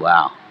week.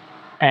 Wow.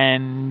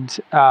 And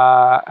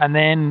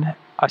then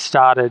I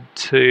started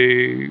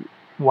to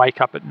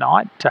wake up at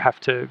night to have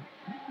to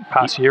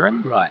pass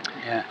urine. Right,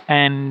 yeah.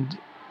 And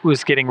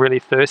was getting really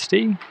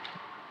thirsty,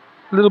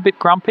 a little bit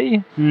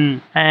grumpy,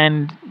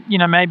 and,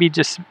 maybe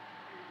just,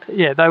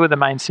 they were the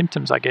main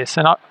symptoms, I guess.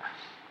 And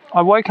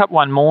I woke up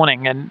one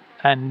morning and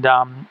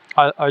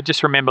I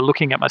just remember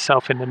looking at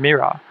myself in the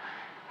mirror,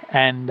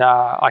 and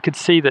I could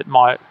see that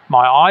my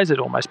eyes had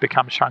almost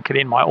become shrunken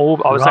in. I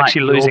was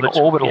actually losing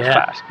orbital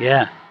fat.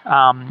 Yeah.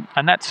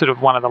 And that's sort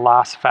of one of the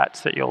last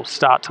fats that you'll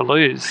start to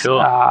lose.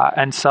 Sure.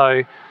 And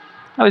so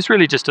it was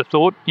really just a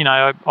thought.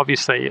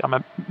 Obviously I'm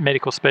a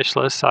medical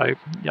specialist, so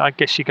I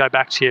guess you go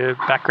back to your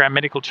background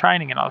medical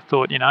training, and I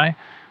thought,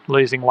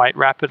 losing weight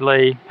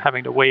rapidly,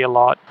 having to wee a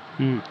lot,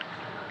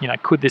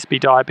 could this be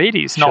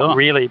diabetes? Sure. Not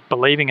really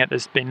believing it.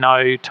 There's been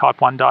no type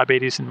 1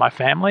 diabetes in my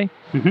family.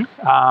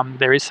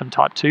 There is some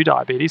type 2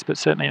 diabetes, but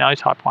certainly no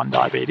type 1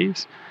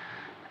 diabetes.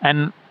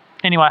 And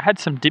anyway, I had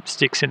some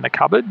dipsticks in the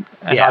cupboard,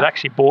 and I'd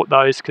actually bought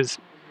those because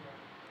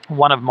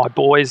one of my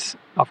boys,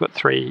 I've got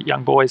 3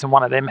 young boys, and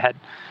one of them had,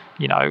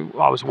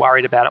 I was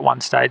worried about at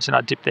one stage, and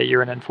I dipped their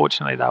urine, and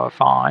fortunately they were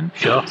fine.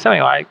 Sure. So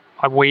anyway,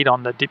 I weed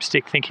on the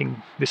dipstick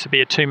thinking this would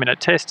be a 2-minute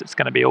test, it's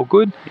going to be all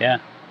good. Yeah.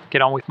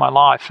 Get on with my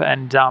life.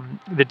 And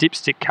the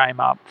dipstick came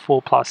up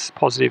 4+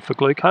 positive for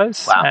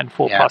glucose. Wow. And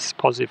 4+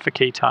 positive for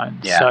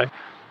ketones. Yeah. So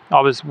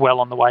I was well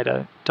on the way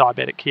to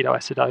diabetic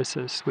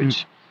ketoacidosis,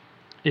 which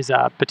is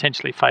a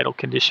potentially fatal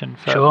condition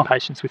for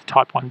patients with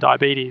type 1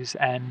 diabetes.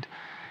 And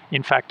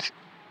in fact,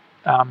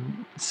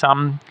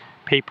 some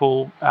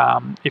people,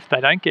 if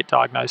they don't get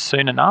diagnosed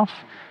soon enough,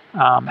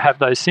 have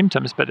those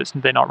symptoms, but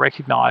they're not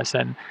recognised,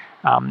 and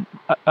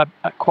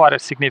quite a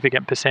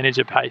significant percentage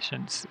of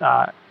patients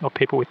or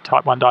people with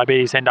type 1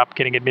 diabetes end up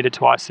getting admitted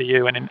to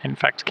ICU and in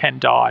fact can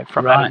die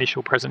from that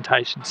initial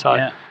presentation.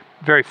 So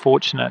very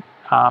fortunate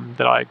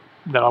that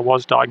I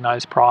was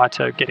diagnosed prior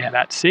to getting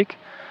that sick.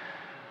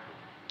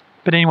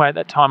 But anyway, at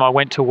that time I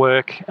went to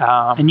work.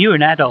 And you were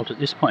an adult at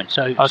this point,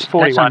 so I was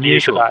 41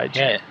 years of age.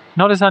 Yeah.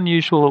 Not as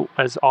unusual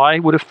as I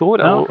would have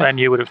thought and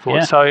you would have thought.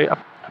 Yeah. So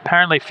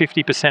apparently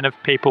 50% of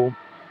people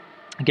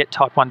get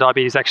type 1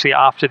 diabetes actually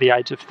after the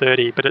age of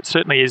 30, but it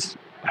certainly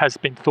has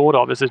been thought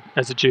of as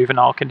a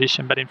juvenile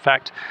condition. But in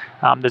fact,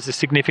 there's a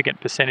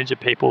significant percentage of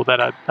people that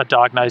are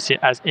diagnosed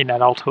in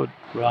adulthood.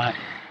 Right.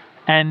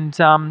 And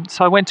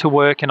so I went to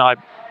work and I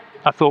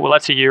thought, well,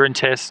 that's a urine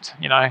test.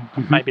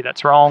 Maybe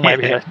that's wrong.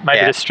 Maybe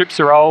the strips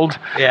are old.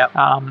 Yeah.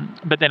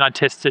 But then I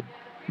tested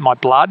my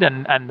blood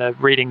and the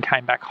reading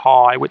came back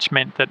high, which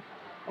meant that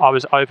I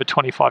was over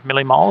 25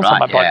 millimoles on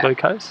my blood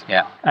glucose.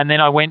 Yeah. And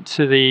then I went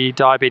to the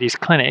diabetes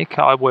clinic.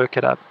 I work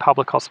at a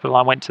public hospital.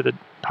 I went to the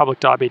public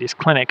diabetes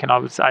clinic and I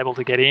was able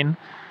to get in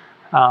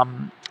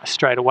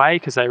straight away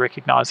because they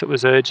recognised it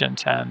was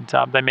urgent, and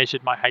they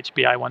measured my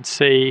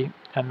HbA1c,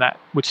 and that,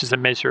 which is a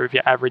measure of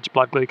your average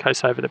blood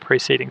glucose over the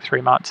preceding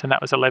 3 months, and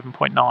that was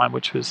 11.9,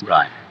 which was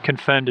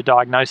confirmed a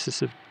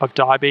diagnosis of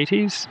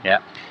diabetes.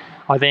 Yeah.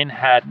 I then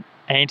had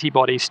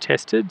antibodies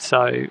tested.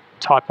 So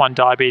type 1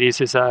 diabetes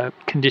is a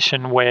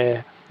condition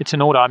where it's an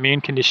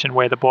autoimmune condition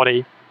where the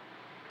body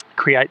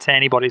creates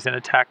antibodies and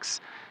attacks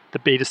the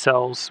beta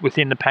cells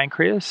within the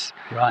pancreas.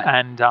 Right.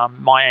 And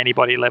my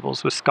antibody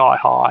levels were sky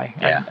high.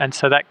 Yeah. And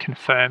so that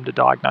confirmed a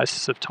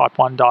diagnosis of type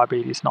 1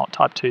 diabetes, not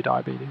type 2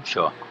 diabetes.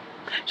 Sure.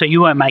 So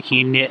you weren't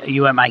making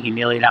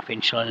nearly enough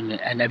insulin,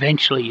 and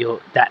eventually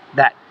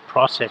that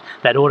process,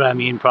 that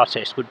autoimmune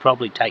process, would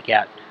probably take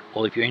out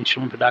all of your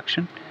insulin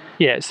production.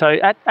 Yeah, so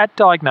at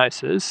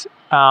diagnosis,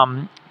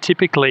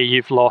 typically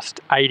you've lost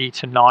 80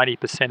 to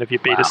 90% of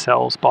your beta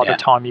cells by the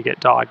time you get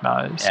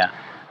diagnosed. Yeah.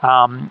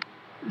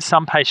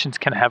 Some patients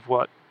can have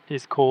what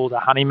is called a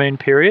honeymoon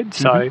period.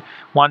 So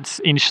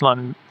once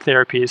insulin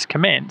therapy is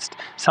commenced,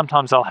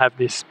 sometimes they'll have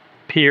this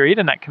period,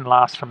 and that can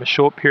last from a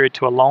short period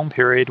to a long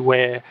period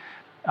where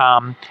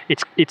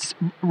it's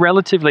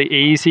relatively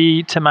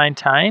easy to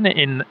maintain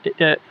in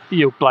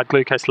your blood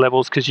glucose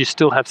levels because you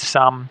still have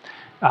some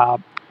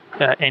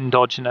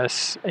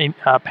endogenous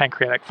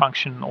pancreatic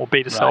function or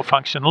beta cell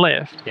function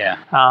left. Yeah.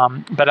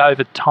 But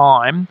over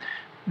time,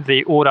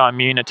 the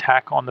autoimmune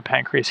attack on the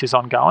pancreas is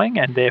ongoing,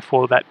 and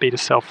therefore that beta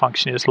cell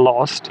function is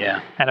lost.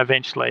 Yeah. And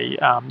eventually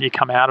you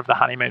come out of the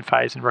honeymoon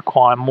phase and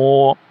require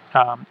more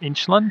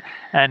insulin,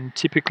 and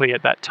typically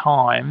at that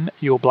time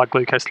your blood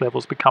glucose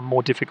levels become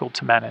more difficult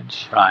to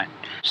manage. Right.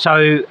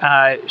 So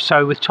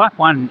with type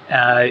 1,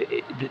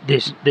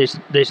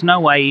 there's no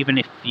way, even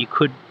if you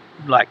could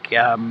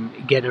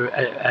get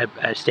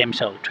a stem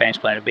cell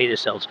transplant of beta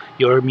cells,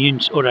 your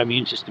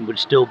autoimmune system would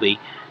still be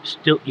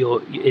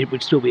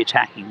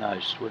attacking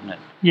those, wouldn't it?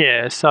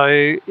 Yeah,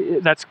 so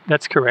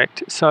that's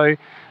correct. So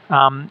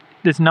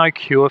there's no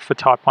cure for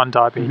type 1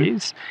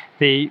 diabetes.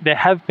 There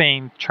have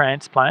been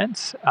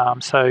transplants.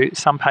 So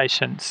some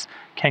patients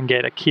can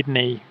get a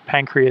kidney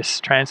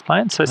pancreas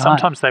transplant. So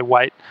sometimes they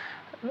wait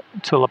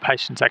till a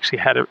patient's actually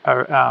had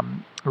a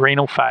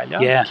renal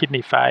failure,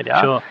 kidney failure.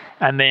 Sure.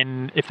 And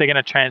then if they're going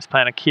to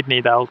transplant a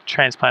kidney, they'll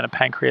transplant a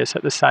pancreas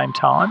at the same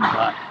time.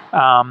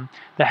 Right.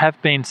 There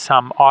have been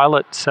some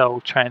islet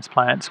cell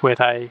transplants where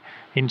they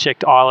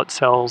inject islet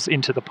cells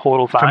into the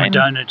portal vein. From a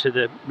donor to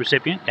the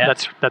recipient? Yeah.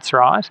 That's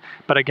right.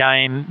 But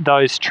again,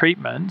 those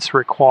treatments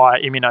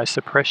require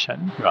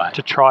immunosuppression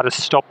to try to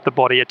stop the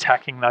body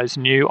attacking those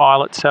new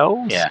islet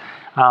cells. Yeah.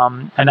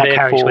 And that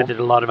carries with it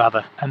a lot of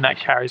other... And that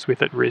carries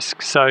with it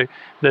risk. So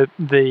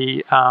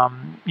the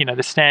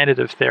standard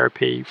of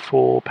therapy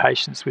for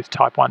patients with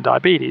type 1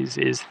 diabetes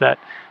is that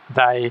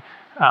they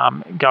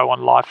go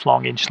on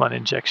lifelong insulin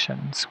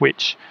injections,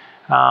 which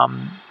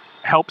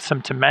helps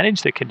them to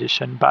manage the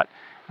condition, but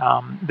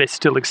they're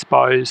still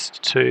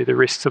exposed to the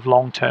risks of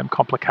long-term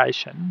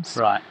complications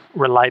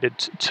related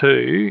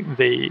to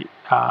the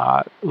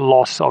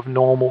loss of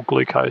normal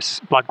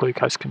blood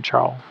glucose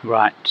control.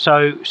 Right.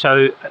 So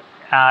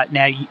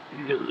now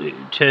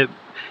to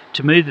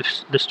move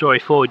the story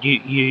forward,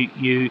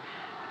 you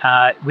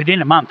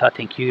within a month, I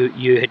think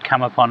you had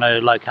come upon a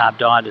low carb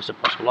diet as a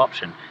possible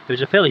option. It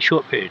was a fairly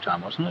short period of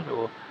time, wasn't it?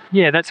 Or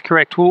yeah, that's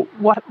correct. Well,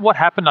 what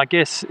happened? I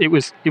guess it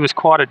was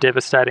quite a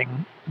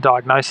devastating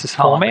diagnosis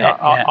for me.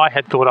 I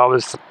had thought I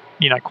was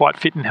quite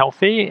fit and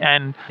healthy,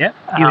 and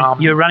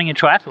you were running a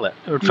triathlon.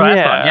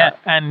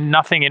 And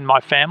nothing in my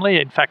family.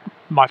 In fact,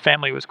 my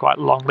family was quite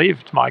long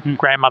lived. My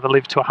grandmother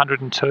lived to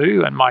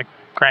 102, and my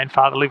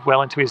grandfather lived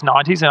well into his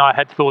 90s, and I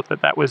had thought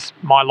that was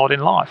my lot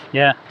in life.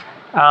 Yeah.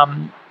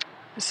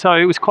 So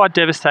it was quite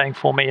devastating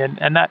for me,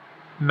 and that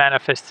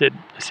manifested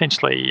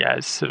essentially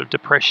as sort of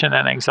depression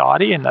and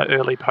anxiety in the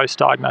early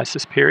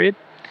post-diagnosis period.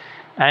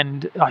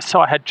 And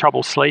so I had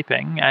trouble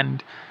sleeping,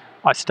 and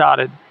I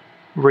started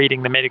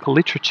reading the medical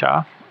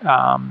literature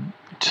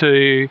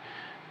to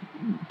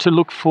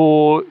look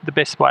for the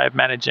best way of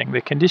managing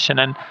the condition.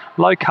 And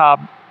low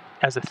carb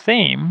as a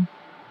theme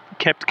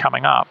kept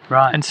coming up.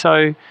 Right. And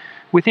so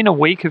within a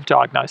week of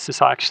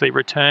diagnosis, I actually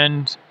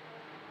returned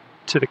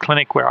to the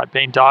clinic where I'd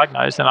been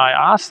diagnosed, and I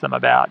asked them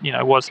about,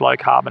 was low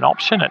carb an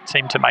option? It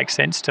seemed to make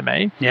sense to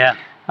me. Yeah.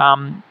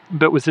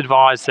 But was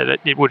advised that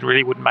it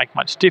wouldn't make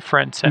much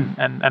difference,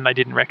 and they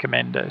didn't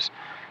recommend it.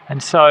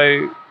 And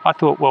so I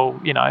thought, well,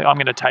 I'm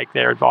going to take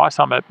their advice.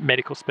 I'm a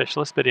medical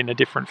specialist, but in a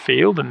different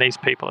field, and these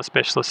people are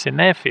specialists in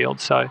their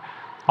field. So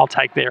I'll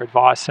take their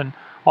advice and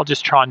I'll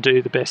just try and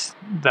do the best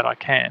that I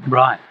can.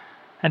 Right.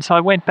 And so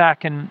I went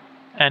back and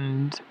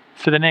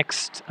for the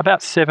next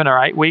about 7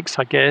 or 8 weeks,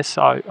 I guess,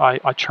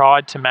 I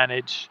tried to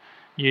manage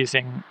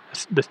using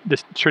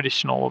the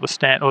traditional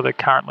or the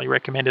currently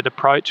recommended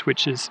approach,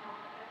 which is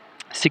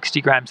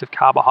 60 grams of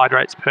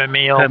carbohydrates per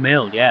meal. Per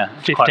meal, yeah.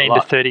 15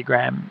 to 30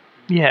 gram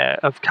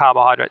of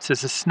carbohydrates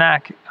as a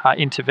snack,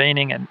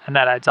 intervening, and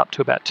that adds up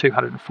to about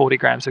 240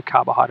 grams of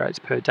carbohydrates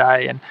per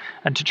day,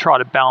 and to try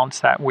to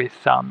balance that with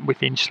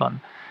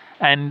insulin.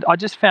 And I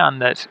just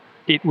found that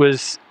it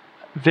was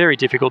very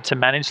difficult to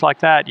manage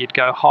like that. You'd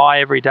go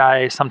high every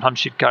day,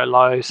 sometimes you'd go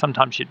low,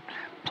 sometimes you'd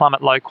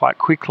plummet low quite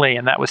quickly,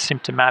 and that was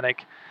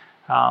symptomatic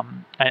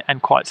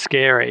and quite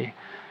scary.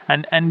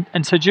 And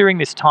so during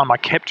this time, I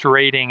kept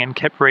reading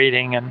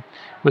and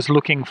was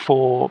looking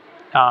for,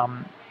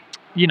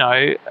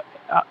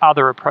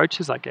 other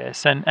approaches, I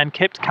guess, and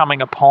kept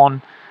coming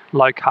upon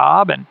low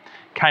carb, and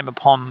came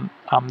upon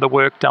the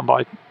work done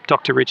by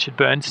Dr. Richard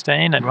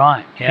Bernstein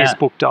and his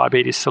book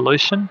Diabetes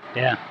Solution.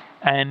 Yeah.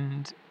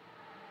 And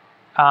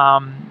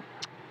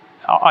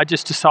I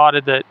just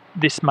decided that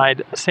this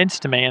made sense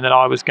to me, and that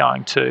I was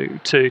going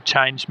to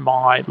change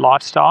my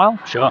lifestyle.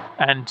 Sure.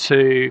 And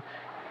to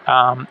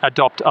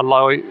adopt a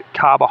low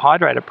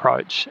carbohydrate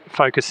approach,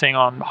 focusing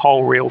on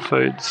whole real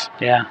foods.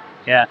 Yeah.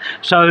 Yeah.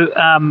 So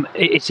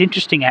it's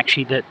interesting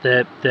actually that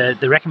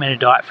the recommended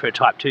diet for a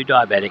type 2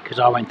 diabetic, because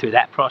I went through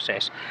that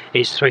process,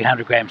 is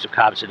 300 grams of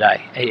carbs a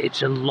day.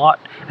 It's a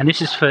lot, and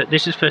this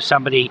is for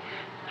somebody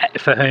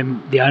for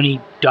whom the only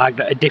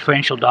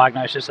differential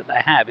diagnosis that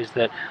they have is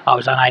that I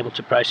was unable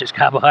to process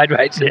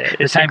carbohydrates. Yeah,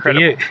 the same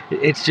incredible. For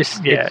you. It's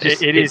just it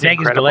is beggars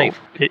incredible. belief.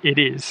 It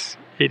is.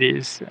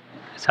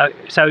 So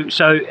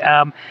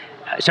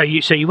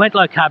you went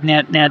low carb.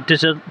 Now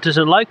does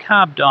a low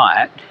carb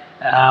diet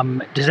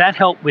does that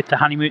help with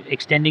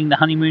extending the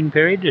honeymoon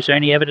period? Is there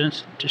any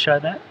evidence to show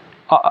that?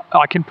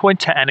 I can point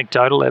to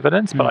anecdotal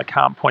evidence, but I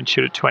can't point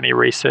you to any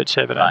research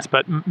evidence.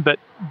 Right.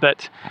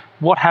 But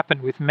what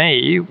happened with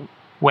me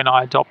when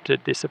I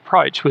adopted this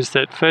approach was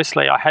that,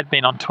 firstly, I had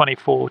been on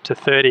 24 to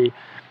 30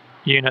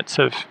 units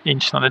of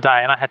insulin a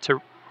day, and I had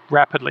to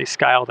rapidly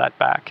scale that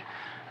back.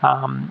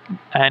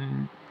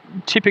 And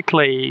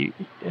typically,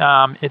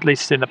 at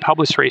least in the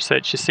published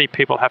research, you see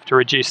people have to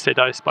reduce their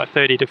dose by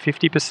 30 to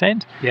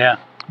 50%. Yeah.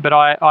 But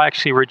I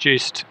actually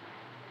reduced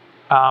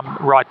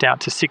right down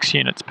to 6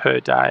 units per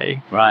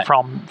day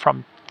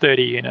from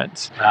 30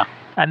 units. Wow.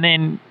 And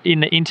then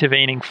in the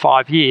intervening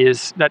 5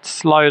 years, that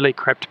slowly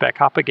crept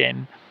back up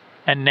again.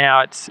 And now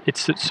it's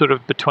sort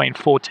of between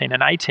 14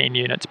 and 18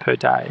 units per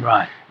day.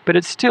 Right. But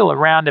it's still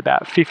around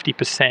about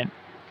 50%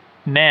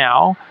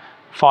 now,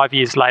 5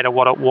 years later,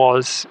 what it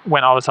was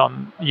when I was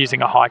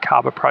using a high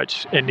carb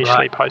approach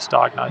initially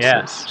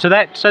post-diagnosis.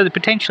 Yeah. So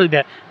potentially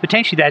that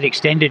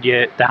extended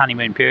the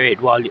honeymoon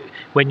period.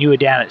 When you were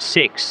down at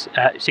 6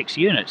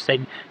 units,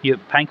 then your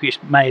pancreas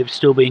may have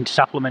still been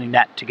supplementing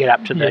that to get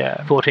up to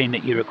the 14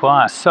 that you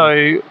require.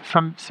 So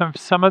from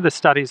some of the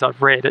studies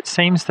I've read, it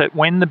seems that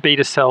when the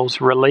beta cells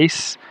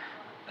release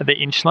the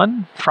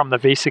insulin from the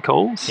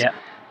vesicles,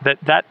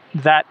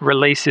 that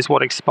release is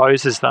what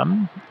exposes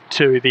them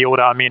to the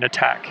autoimmune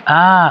attack.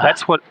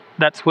 That's what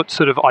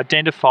sort of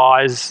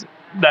identifies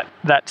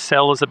that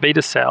cell as a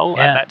beta cell,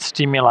 and that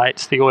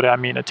stimulates the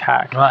autoimmune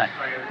attack. Right.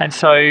 And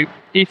so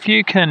if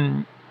you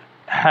can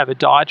have a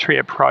dietary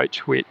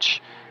approach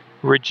which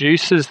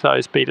reduces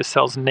those beta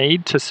cells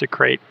need to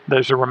secrete,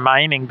 those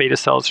remaining beta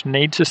cells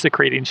need to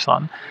secrete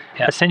insulin,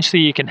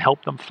 essentially you can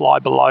help them fly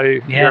below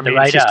your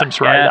immune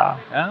system's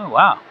radar. Oh,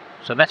 wow.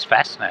 So that's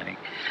fascinating.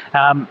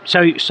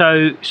 So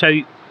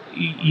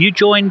you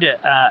joined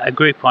a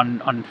group on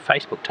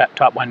Facebook,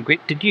 Type 1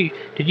 Grit. Did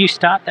you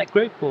start that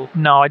group? Or?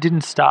 No, I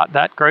didn't start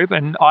that group,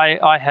 and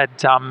I had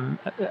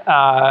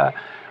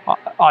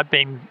I'd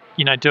been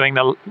doing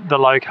the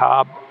low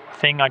carb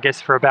thing, I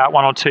guess, for about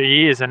 1 or 2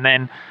 years, and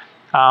then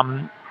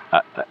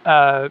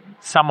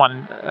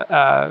someone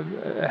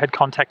had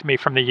contacted me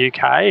from the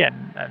UK,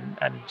 and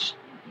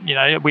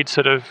we'd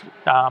sort of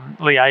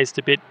liaised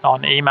a bit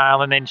on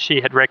email, and then she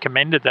had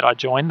recommended that I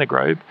join the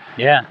group.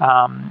 Yeah.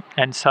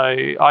 And so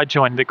I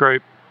joined the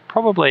group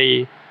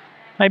probably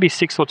maybe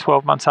 6 or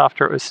 12 months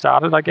after it was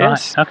started, I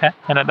guess. Right. Okay.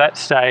 And at that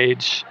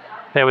stage,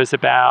 there was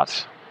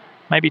about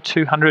maybe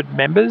 200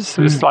 members.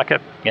 It was like a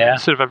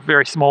sort of a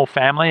very small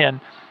family, and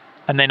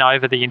And then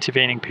over the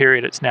intervening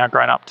period, it's now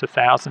grown up to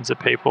thousands of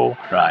people,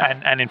 Right.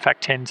 and in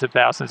fact tens of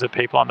thousands of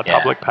people on the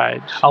public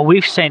page. Oh,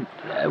 we've sent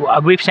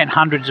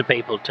hundreds of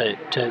people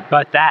to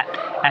both that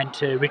and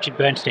to Richard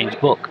Bernstein's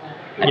book.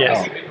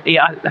 Yes.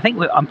 Yeah, I think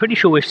I'm pretty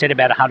sure we've sent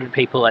about 100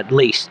 people at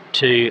least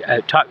to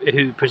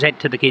who present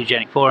to the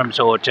ketogenic forums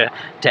or to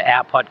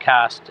our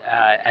podcast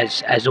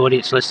as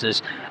audience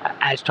listeners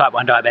as type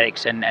 1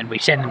 diabetics, and we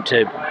send them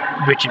to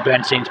Richard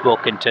Bernstein's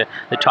book and to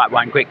the type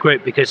 1 grit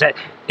group, because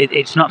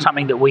it's not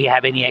something that we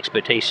have any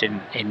expertise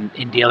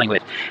in dealing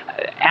with.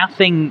 Our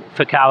thing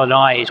for Carl and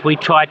I is we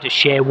tried to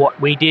share what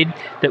we did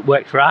that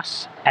worked for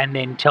us, and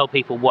then tell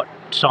people what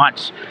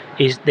science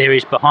there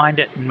is behind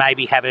it, and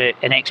maybe have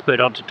an expert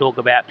on to talk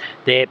about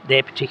their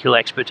particular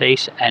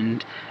expertise.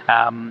 And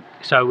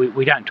so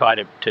we don't try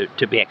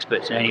to be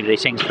experts in any of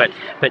these things, but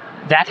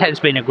that has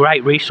been a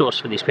great resource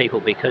for these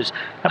people, because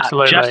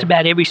just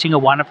about every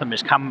single one of them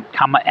has come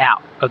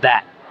out of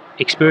that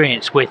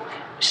experience with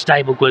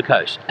stable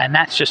glucose, and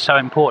that's just so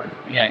important.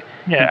 Yeah,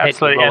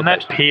 absolutely. And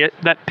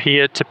that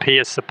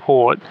peer-to-peer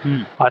support,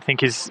 I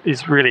think,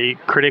 is really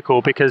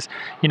critical, because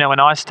when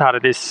I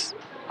started this,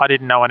 I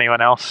didn't know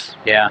anyone else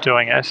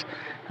doing it,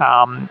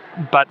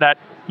 but that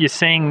you're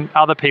seeing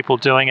other people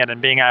doing it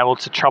and being able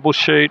to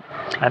troubleshoot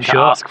and to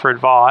ask for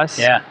advice.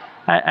 Yeah,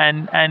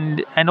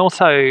 and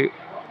also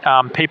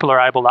people are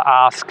able to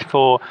ask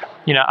for,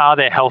 are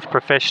there health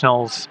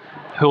professionals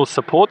who will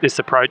support this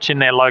approach in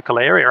their local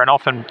area, and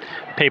often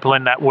people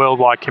in that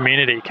worldwide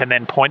community can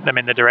then point them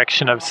in the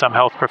direction of some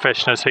health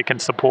professionals who can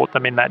support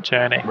them in that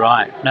journey.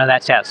 Right. No,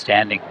 that's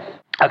outstanding.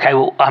 Okay,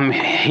 well, I'm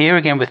here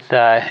again with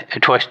Dr.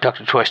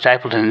 Troy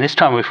Stapleton, and this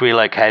time we've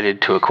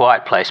relocated to a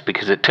quiet place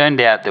because it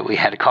turned out that we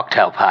had a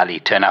cocktail party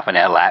turn up in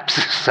our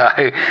laps, so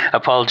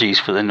apologies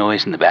for the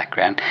noise in the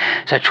background.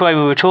 So, Troy,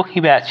 we were talking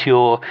about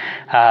your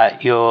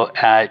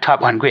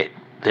type 1 grit.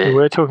 We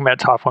were talking about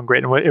type 1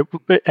 grit,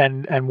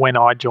 and when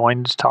I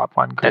joined type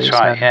 1 grit. That's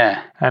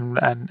right, and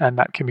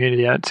that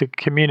community. And it's a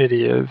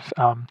community of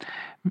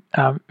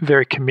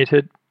very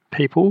committed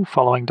people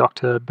following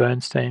Dr.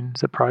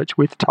 Bernstein's approach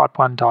with type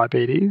 1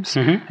 diabetes.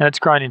 And it's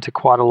grown into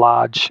quite a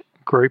large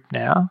group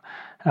now,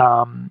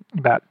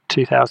 about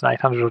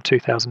 2,800 or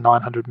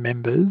 2,900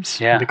 members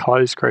in the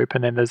closed group.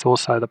 And then there's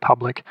also the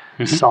public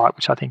site,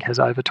 which I think has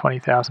over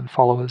 20,000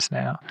 followers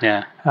now.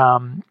 Yeah.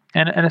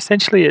 And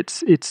essentially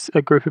it's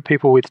a group of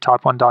people with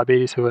type 1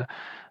 diabetes who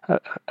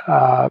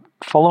are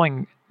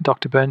following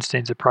Dr.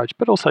 Bernstein's approach,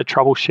 but also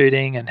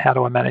troubleshooting and how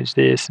do I manage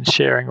this, and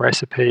sharing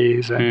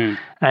recipes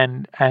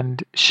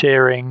and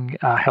sharing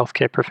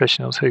healthcare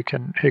professionals who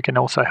can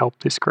also help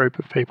this group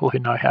of people who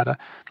know how to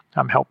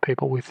help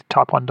people with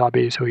type 1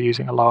 diabetes who are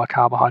using a lower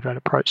carbohydrate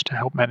approach to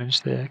help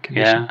manage their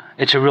condition. Yeah,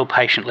 it's a real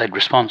patient-led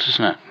response,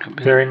 isn't it?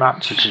 Very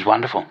much. Which is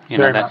wonderful.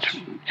 Very much.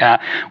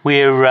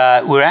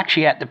 We're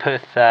actually at the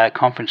Perth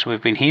conference.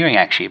 We've been hearing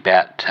actually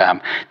about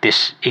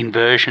this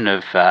inversion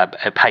of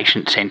a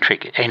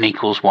patient-centric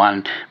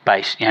N=1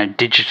 based,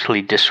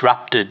 digitally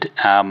disrupted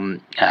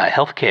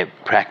healthcare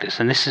practice,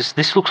 and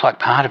this looks like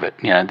part of it.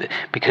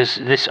 Because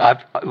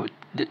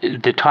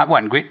the type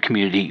 1 grit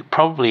community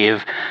probably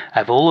of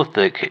all of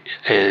the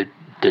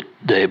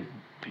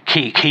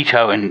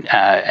keto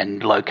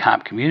and low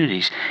carb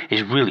communities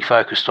is really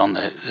focused on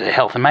the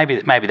health, and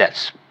maybe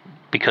that's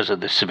because of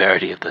the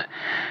severity of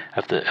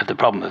the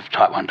problem of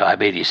type 1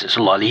 diabetes. It's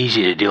a lot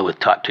easier to deal with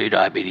type 2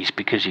 diabetes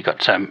because you've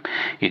got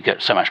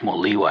so much more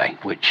leeway.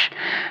 Which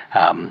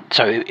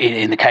so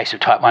in the case of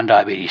type 1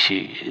 diabetes,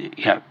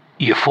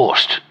 you're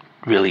forced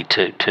really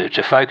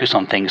to focus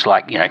on things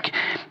like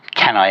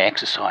can I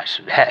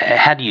exercise?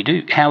 How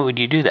would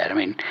you do that? I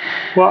mean,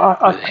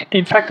 well,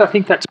 in fact, I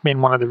think that's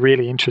been one of the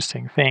really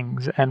interesting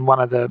things, and one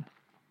of the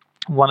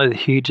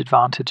huge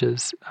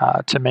advantages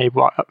to me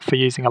for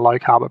using a low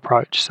carb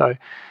approach. So,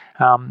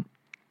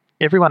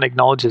 everyone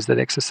acknowledges that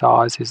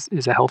exercise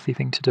is a healthy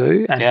thing to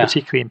do, and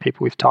particularly in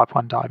people with type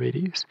 1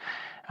 diabetes,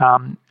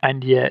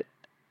 and yet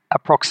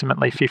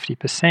approximately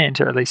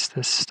 50%, or at least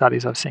the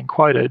studies I've seen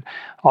quoted,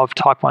 of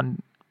type 1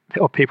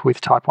 or people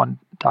with type 1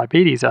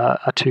 diabetes are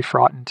too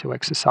frightened to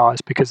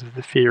exercise because of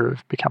the fear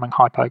of becoming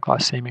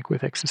hypoglycemic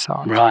with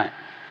exercise. Right.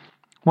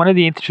 One of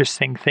the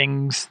interesting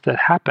things that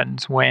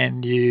happens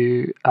when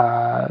you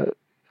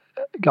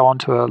go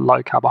onto a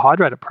low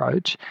carbohydrate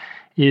approach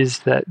is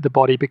that the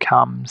body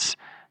becomes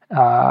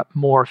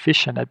more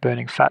efficient at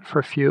burning fat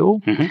for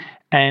fuel.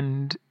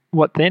 And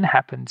what then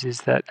happens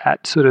is that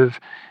at sort of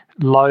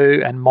low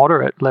and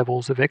moderate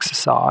levels of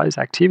exercise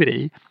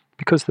activity,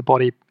 because the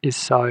body is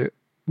so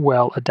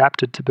well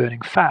adapted to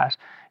burning fat,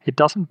 it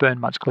doesn't burn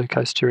much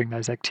glucose during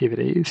those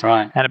activities.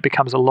 Right. And it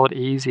becomes a lot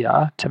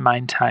easier to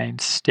maintain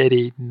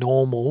steady,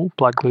 normal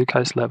blood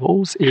glucose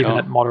levels, even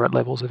at moderate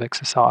levels of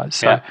exercise.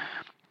 So,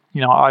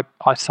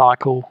 I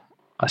cycle,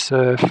 I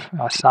surf,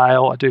 I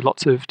sail, I do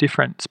lots of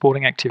different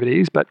sporting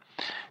activities. But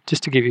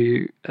just to give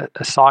you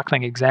a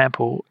cycling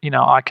example,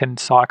 I can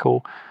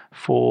cycle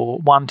for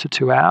 1 to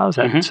 2 hours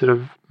at sort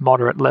of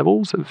moderate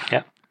levels of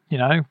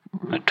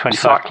At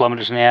 25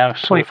 kilometres an hour?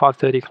 25,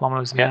 30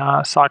 kilometres an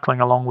hour, cycling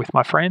along with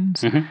my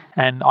friends, Mm-hmm.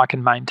 and I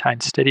can maintain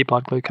steady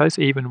blood glucose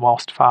even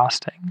whilst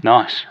fasting.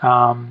 Nice.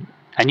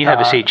 And you have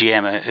a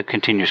CGM, a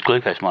continuous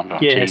glucose monitor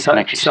on, so you can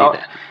actually see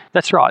that.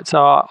 That's right.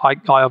 So I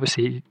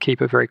obviously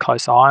keep a very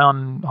close eye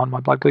on my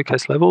blood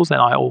glucose levels,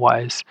 and I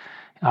always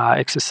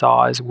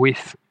exercise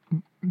with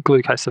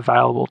glucose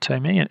available to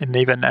me,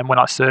 and when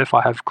I surf,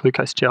 I have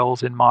glucose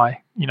gels in my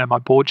my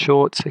board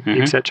shorts,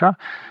 etc.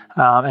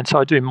 And so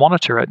I do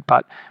monitor it,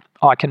 but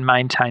I can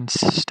maintain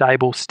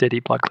stable, steady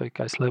blood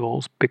glucose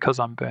levels because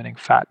I'm burning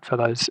fat for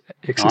those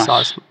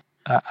exercise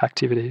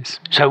activities.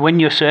 So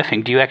when you're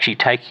surfing, do you actually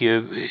take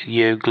your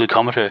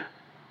glucometer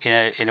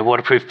in a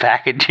waterproof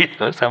package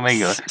or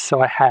something? Or?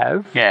 So I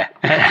have. Yeah.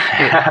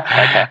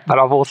 Okay. But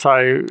I've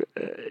also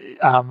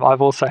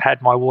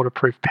had my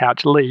waterproof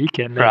pouch leak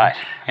and then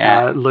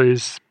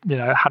lose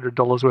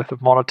 $100 worth of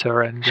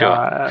monitor, and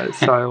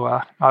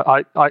so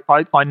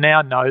I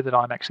now know that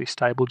I'm actually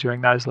stable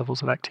during those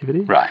levels of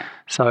activity. Right.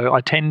 So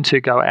I tend to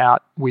go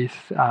out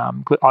with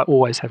I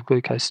always have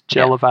glucose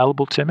gel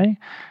available to me.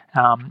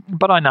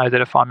 But I know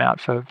that if I'm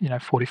out for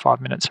 45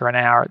 minutes or an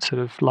hour at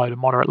sort of low to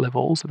moderate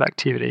levels of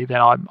activity,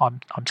 then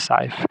I'm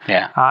safe.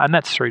 Yeah. And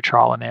that's through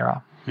trial and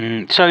error.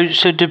 So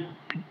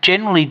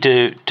generally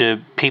do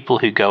people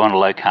who go on a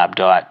low carb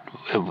diet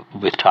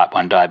with type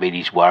 1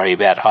 diabetes worry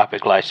about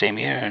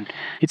hypoglycemia? And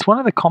it's one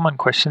of the common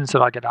questions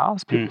that I get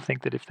asked. People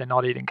think that if they're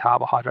not eating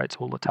carbohydrates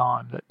all the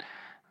time, that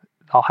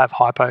they'll have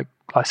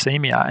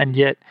hypoglycemia, and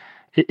yet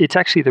it's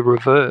actually the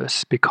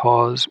reverse,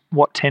 because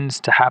what tends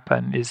to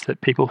happen is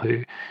that people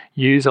who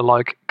use a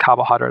low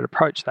carbohydrate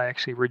approach, they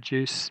actually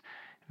reduce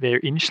their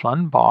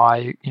insulin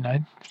by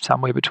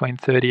somewhere between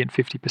 30 and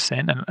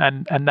 50%,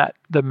 and that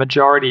the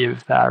majority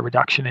of the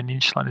reduction in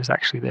insulin is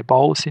actually their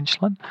bolus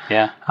insulin.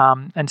 Yeah.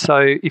 And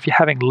so if you're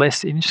having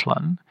less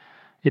insulin,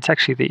 it's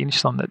actually the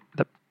insulin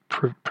that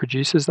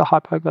produces the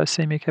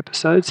hypoglycemic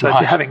episodes. So if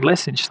you're having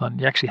less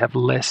insulin, you actually have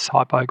less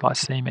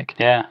hypoglycemic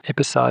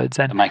episodes.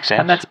 And that makes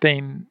sense. And that's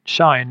been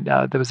shown.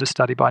 There was a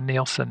study by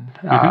Nielsen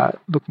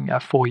looking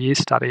at a 4-year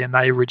study, and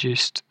they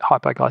reduced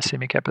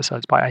hypoglycemic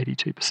episodes by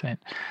 82%.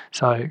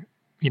 So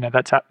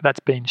that's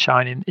been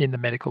shown in the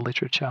medical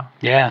literature.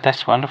 Yeah,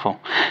 that's wonderful.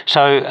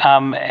 So,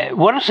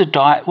 what does the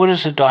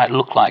diet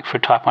look like for a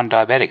type 1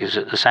 diabetic? Is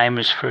it the same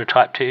as for a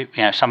type 2?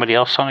 Somebody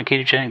else on a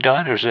ketogenic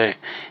diet, or is there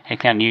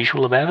anything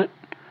unusual about it?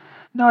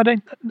 No, I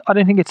don't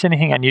think it's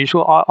anything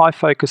unusual. I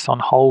focus on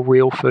whole,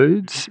 real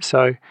foods.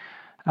 So,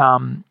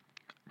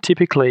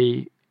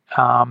 typically,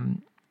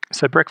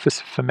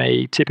 breakfast for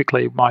me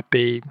typically might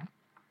be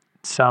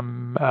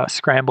some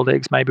scrambled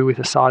eggs, maybe with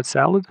a side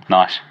salad.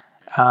 Nice.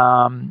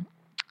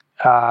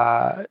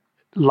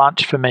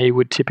 Lunch for me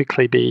would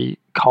typically be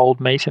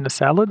cold meat in a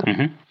salad,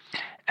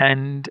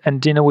 and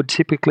dinner would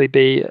typically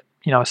be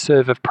a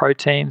serve of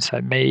protein,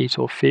 so meat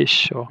or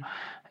fish or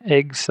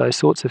eggs, those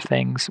sorts of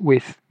things,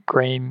 with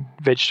green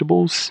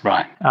vegetables,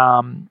 right?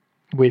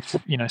 With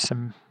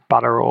some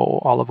butter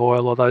or olive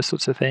oil or those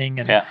sorts of things,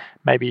 and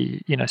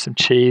maybe some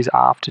cheese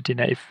after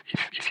dinner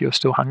if you're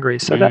still hungry.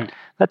 So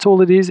that's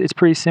all it is. It's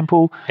pretty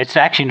simple. It's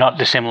actually not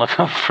dissimilar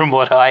from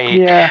what I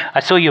eat. Yeah.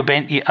 I saw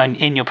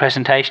in your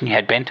presentation you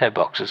had bento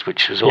boxes,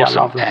 which was awesome,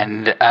 I love them.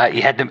 And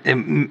you had the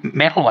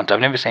metal ones.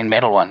 I've never seen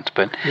metal ones,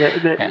 but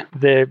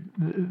they're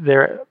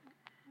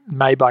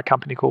made by a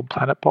company called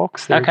Planet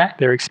Box.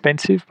 They're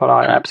expensive, but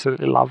I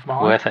absolutely love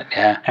mine. Worth it,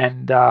 yeah.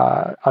 And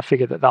I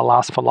figure that they'll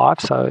last for life,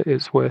 so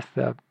it's worth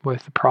the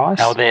price.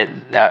 Oh,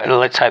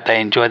 let's hope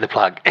they enjoy the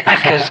plug,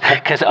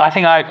 because I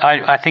think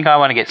I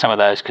want to get some of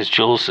those, because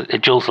Jules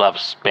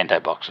loves bento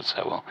boxes,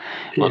 so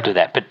we'll do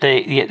that. But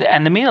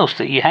and the meals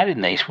that you had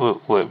in these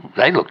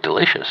they look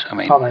delicious. I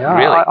mean, oh, they are.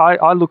 Really.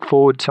 I look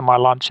forward to my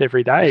lunch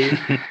every day,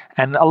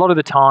 and a lot of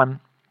the time,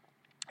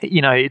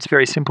 it's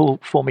very simple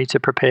for me to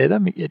prepare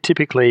them.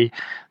 Typically,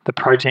 the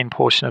protein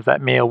portion of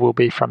that meal will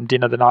be from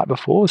dinner the night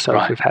before. So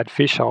if we've had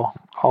fish, I'll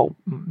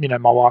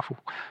my wife will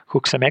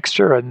cook some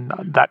extra, and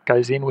that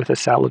goes in with a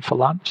salad for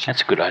lunch.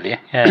 That's a good idea.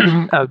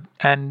 Yeah.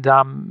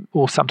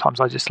 Or sometimes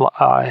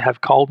I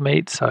have cold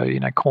meat, so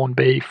corned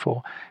beef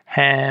or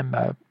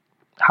ham,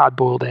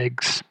 hard-boiled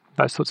eggs,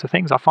 those sorts of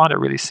things. I find it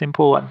really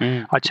simple,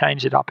 and I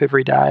change it up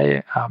every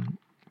day.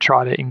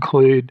 Try to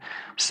include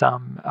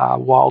some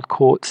wild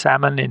caught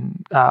salmon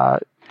in a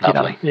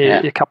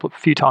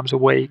few times a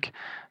week.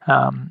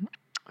 I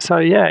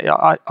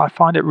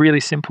find it really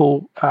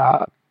simple.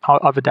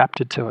 I've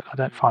adapted to it. I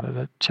don't find it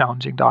a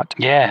challenging diet.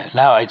 Yeah,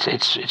 no,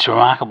 it's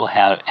remarkable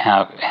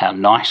how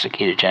nice a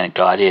ketogenic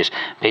diet is.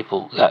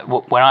 People,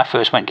 when I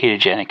first went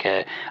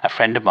ketogenic, a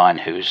friend of mine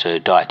who's a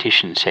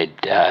dietitian said,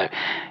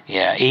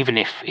 even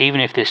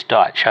if this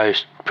diet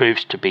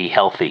proves to be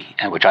healthy,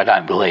 which I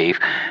don't believe,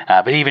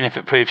 but even if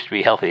it proves to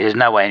be healthy, there's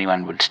no way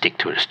anyone would stick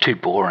to it. It's too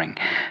boring.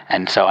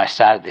 And so I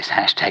started this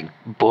hashtag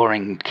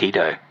boring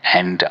keto,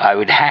 and I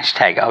would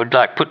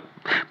put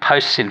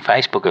posts in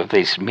Facebook of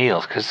these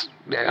meals, because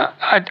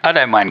I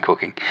don't mind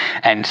cooking,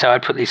 and so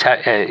I'd put these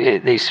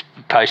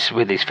posts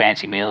with his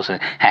fancy meals and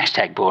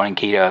hashtag boring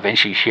keto.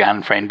 Eventually, she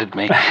unfriended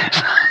me.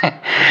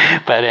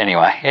 But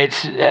anyway,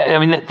 it's. I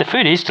mean, the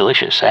food is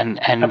delicious, and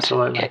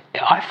Absolutely.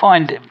 I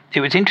find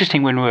it was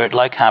interesting when we were at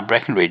Low Carb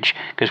Breckenridge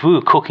because we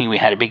were cooking. We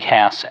had a big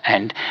house,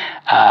 and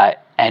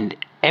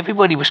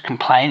everybody was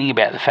complaining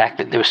about the fact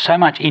that there was so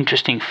much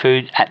interesting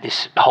food at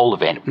this whole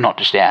event, not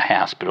just our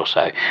house, but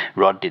also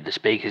Rod did the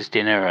speakers'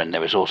 dinner, and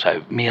there was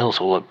also meals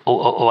all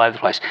over the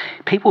place.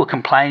 People were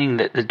complaining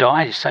that the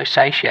diet is so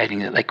satiating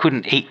that they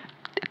couldn't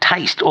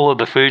taste all of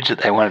the foods that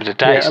they wanted to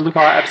taste. Yeah, look,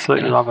 I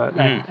absolutely love it,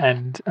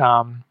 and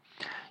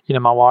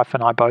my wife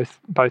and I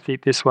both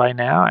eat this way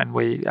now, and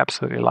we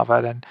absolutely love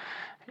it. And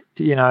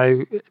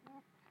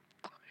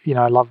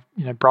I love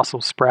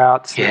Brussels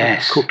sprouts,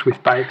 cooked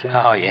with bacon.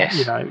 Oh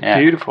yes,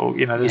 beautiful.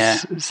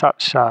 There's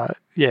such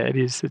it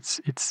is.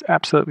 It's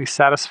absolutely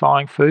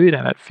satisfying food,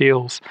 and it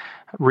feels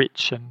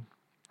rich and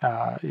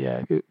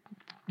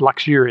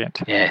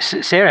luxuriant. Yes,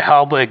 Sarah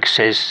Hallberg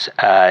says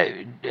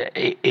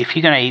if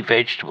you're going to eat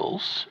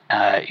vegetables,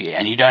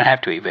 and you don't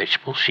have to eat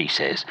vegetables, she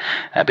says,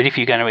 but if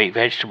you're going to eat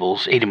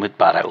vegetables, eat them with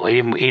butter or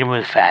eat them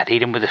with fat, eat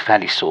them with a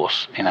fatty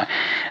sauce.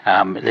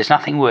 There's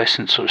nothing worse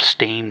than sort of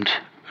steamed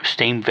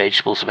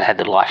vegetables that have had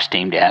the life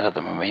steamed out of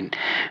them. I mean,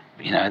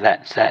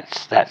 that's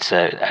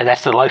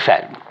the low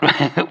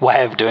fat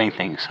way of doing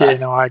things. So. Yeah,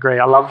 no, I agree.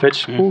 I love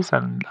vegetables,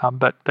 and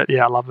but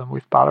I love them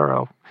with butter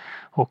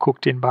or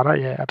cooked in butter.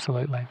 Yeah,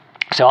 absolutely.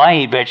 So I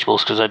eat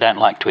vegetables because I don't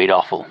like to eat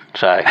offal.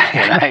 So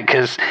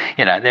because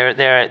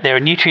there are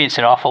nutrients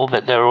in offal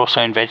that there are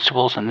also in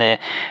vegetables, and they're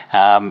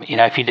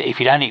if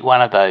you don't eat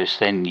one of those,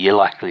 then you're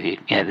likely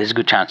there's a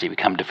good chance you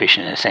become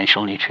deficient in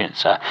essential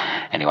nutrients. So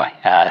anyway,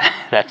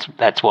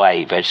 that's why I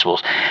eat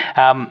vegetables.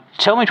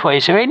 Tell me, Tway,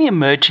 is there any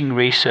emerging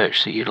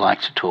research that you'd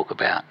like to talk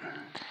about?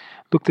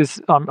 Look,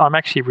 I'm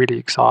actually really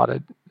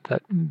excited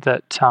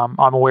that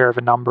I'm aware of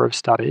a number of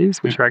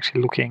studies which are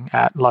actually looking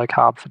at low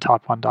carb for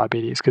type 1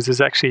 diabetes, because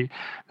there's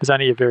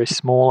only a very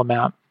small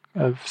amount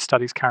of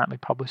studies currently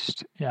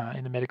published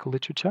in the medical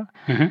literature.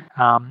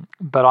 Mm-hmm.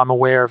 But I'm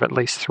aware of at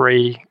least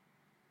 3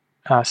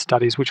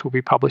 studies which will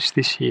be published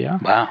this year.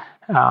 Wow.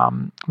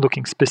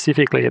 Looking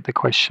specifically at the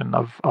question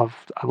of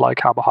a low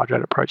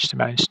carbohydrate approach to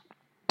manage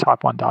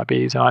type 1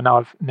 diabetes. And I know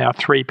of now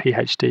 3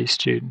 PhD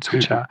students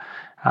which are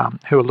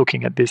who are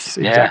looking at this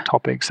exact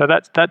topic. So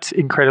that's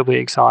incredibly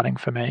exciting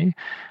for me.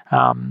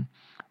 I've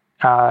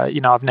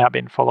now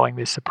been following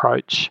this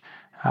approach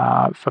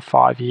for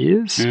 5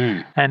 years,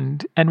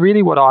 and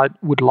really what I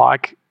would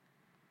like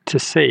to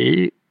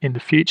see in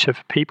the future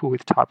for people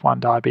with type 1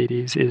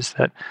 diabetes is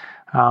that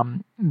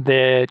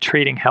their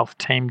treating health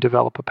team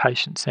develop a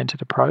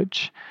patient-centered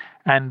approach,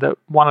 and that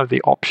one of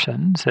the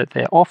options that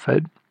they're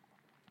offered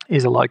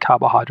is a low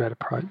carbohydrate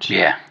approach.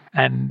 Yeah.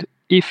 And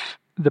if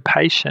the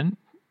patient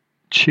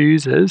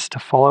chooses to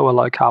follow a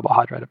low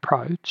carbohydrate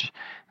approach,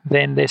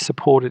 then they're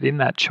supported in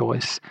that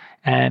choice,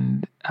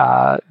 and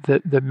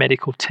the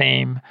medical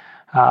team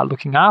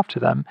looking after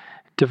them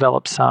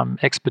develop some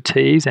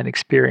expertise and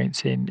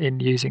experience in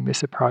using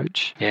this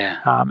approach. Yeah.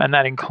 And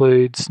that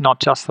includes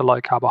not just the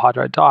low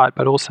carbohydrate diet,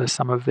 but also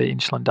some of the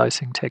insulin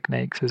dosing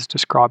techniques as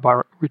described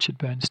by Richard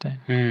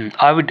Bernstein.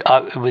 I would,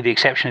 with the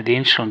exception of the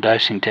insulin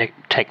dosing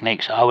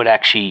techniques, I would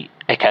actually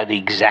echo the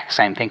exact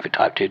same thing for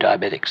type 2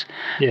 diabetics.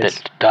 Yes.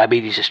 That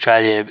Diabetes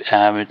Australia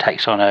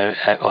takes on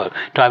or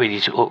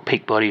Diabetes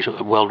Peak Bodies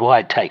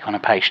worldwide take on a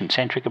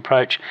patient-centric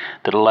approach,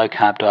 that a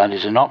low-carb diet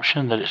is an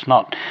option, that it's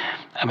not...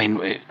 I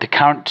mean, the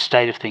current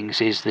state of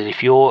things is that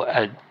if you're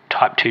a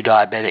type 2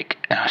 diabetic,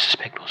 and I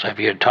suspect also if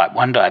you're a type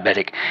 1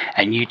 diabetic,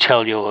 and you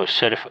tell your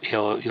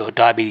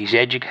diabetes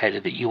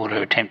educator that you want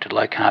to attempt a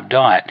low-carb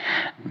diet,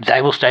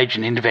 they will stage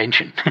an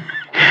intervention.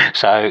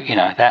 So,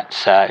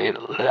 that's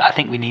I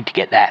think we need to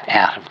get that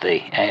out of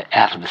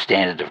the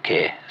standard of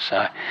care.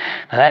 So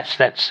that's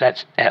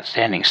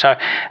outstanding. So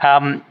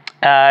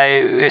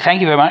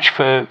thank you very much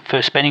for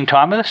spending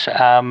time with us.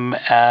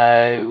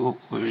 It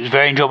was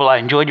very enjoyable. I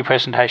enjoyed your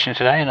presentation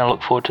today, and I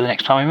look forward to the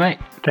next time we meet.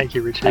 Thank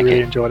you, Richard. I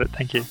really enjoyed it.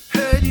 Thank you.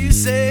 Heard you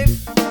say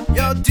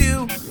you're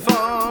due for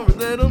a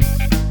little.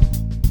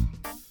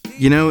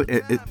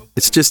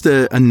 It's just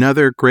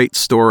another great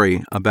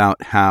story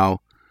about how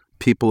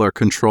people are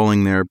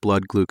controlling their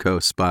blood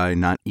glucose by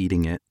not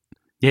eating it.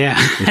 Yeah,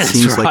 it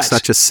seems like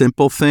such a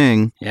simple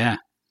thing. Yeah.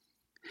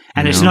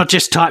 And it's not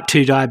just type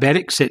 2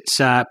 diabetics, it's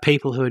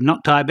people who are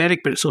not diabetic,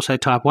 but it's also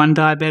type 1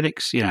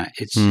 diabetics.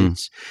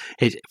 It's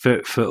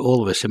for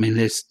all of us. I mean,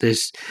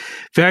 there's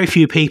very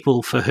few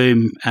people for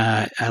whom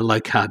a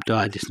low-carb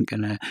diet isn't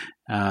going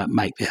to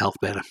make their health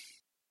better.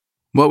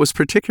 What was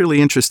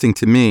particularly interesting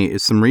to me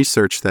is some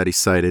research that he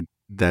cited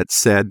that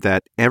said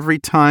that every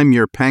time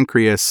your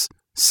pancreas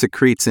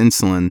secretes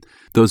insulin,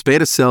 those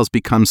beta cells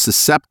become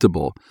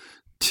susceptible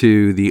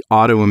to the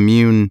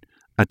autoimmune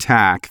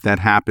attack that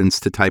happens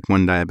to type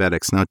 1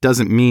 diabetics. Now, it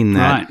doesn't mean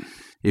that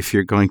if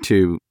you're going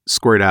to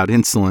squirt out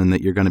insulin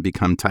that you're going to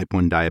become type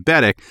 1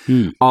 diabetic.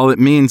 All it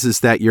means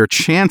is that your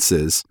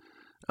chances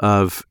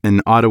of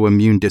an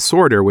autoimmune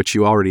disorder, which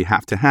you already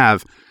have to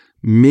have,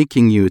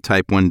 making you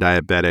type 1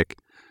 diabetic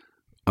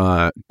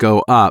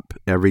go up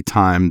every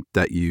time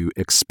that you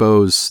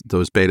expose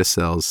those beta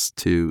cells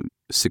to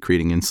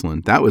secreting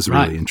insulin. That was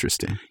really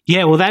interesting.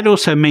 Yeah, well, that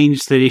also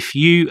means that if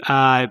you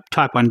are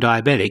type 1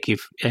 diabetic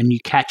and you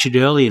catch it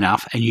early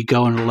enough and you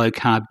go on a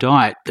low-carb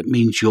diet, that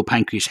means your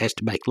pancreas has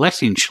to make less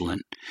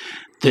insulin,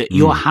 that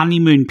your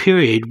honeymoon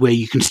period where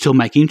you can still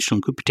make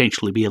insulin could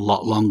potentially be a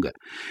lot longer.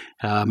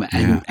 And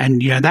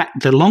that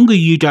the longer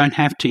you don't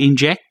have to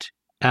inject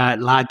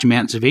large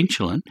amounts of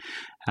insulin,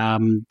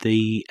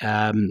 the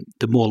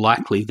more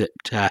likely that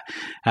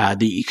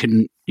you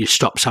can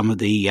stop some of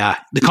the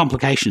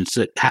complications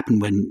that happen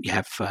when you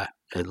have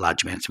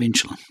large amounts of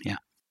insulin.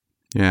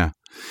 Yeah.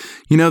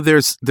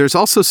 There's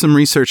also some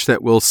research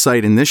that we'll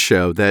cite in this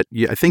show that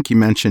I think you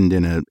mentioned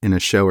in a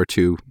show or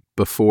two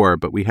before,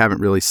 but we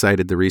haven't really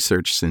cited the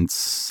research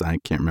since I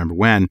can't remember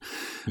when.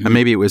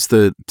 Maybe it was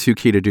the 2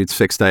 Keto Dudes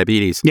Fix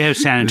Diabetes. Yeah,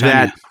 San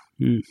Antonio.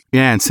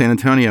 Yeah, in San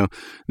Antonio.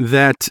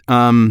 That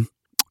when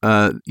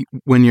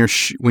your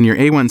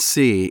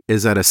A1C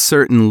is at a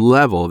certain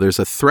level, there's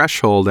a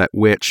threshold at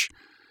which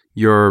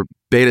your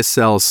beta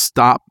cells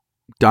stop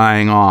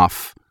dying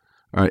off,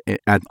 or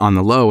on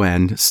the low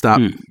end,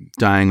 stop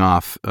dying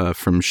off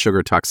from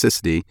sugar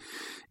toxicity,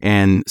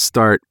 and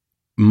start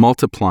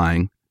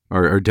multiplying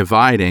or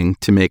dividing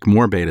to make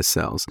more beta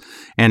cells.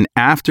 And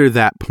after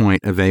that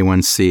point of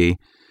A1C,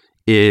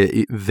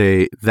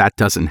 that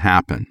doesn't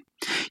happen.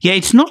 Yeah,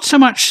 it's not so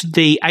much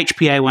the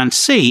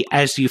HbA1c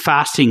as your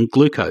fasting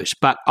glucose,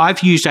 but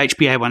I've used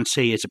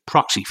HbA1c as a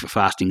proxy for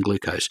fasting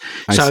glucose.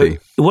 I see.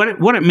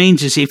 What it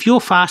means is if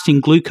your fasting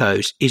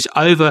glucose is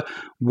over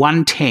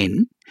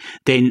 110,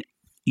 then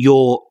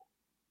you're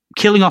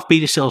killing off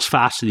beta cells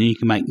faster than you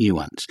can make new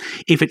ones.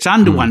 If it's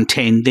under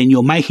 110, then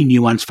you're making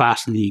new ones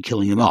faster than you're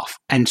killing them off.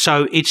 And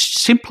so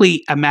it's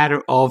simply a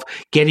matter of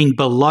getting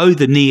below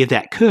the knee of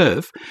that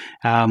curve,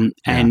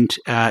 and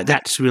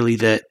that's really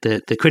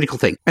the critical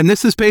thing. And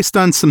this is based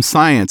on some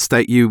science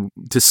that you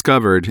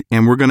discovered,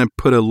 and we're going to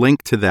put a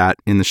link to that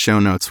in the show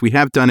notes. We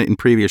have done it in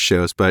previous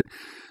shows, but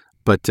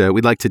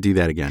we'd like to do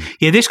that again.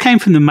 Yeah, this came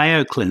from the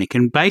Mayo Clinic,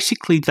 and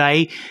basically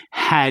they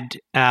had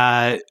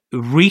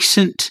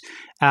recent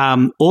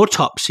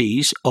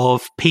autopsies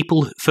of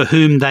people for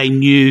whom they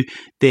knew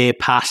their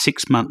past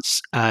 6 months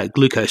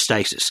glucose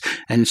status.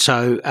 And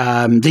so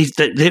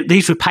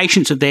these were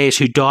patients of theirs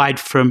who died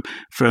from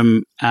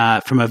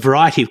a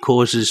variety of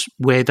causes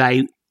where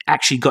they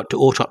actually got to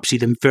autopsy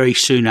them very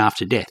soon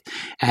after death.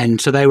 And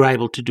so they were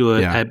able to do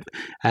a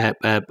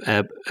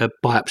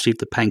biopsy of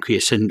the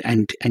pancreas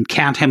and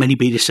count how many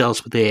beta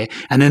cells were there.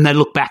 And then they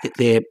look back at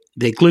their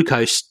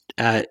glucose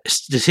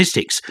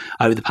statistics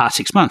over the past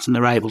 6 months, and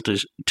they're able to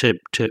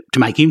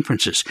make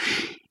inferences.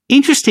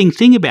 Interesting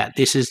thing about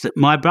this is that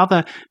my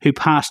brother, who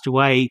passed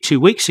away 2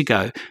 weeks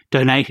ago,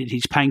 donated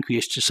his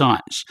pancreas to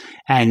science,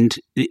 and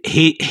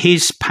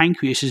his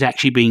pancreas is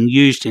actually being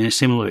used in a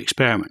similar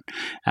experiment.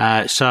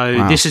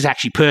 So this is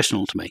actually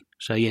personal to me.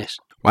 So yes.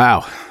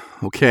 Wow.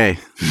 Okay.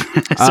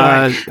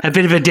 Sorry, a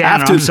bit of a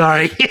downer. I'm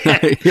sorry.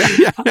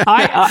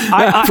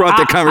 I brought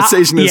the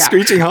conversation to a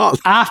screeching halt.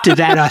 After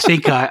that, I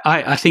think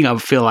I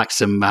would feel like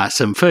some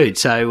food.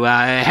 So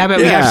how about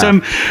we have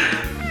some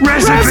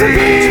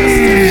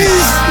recipes?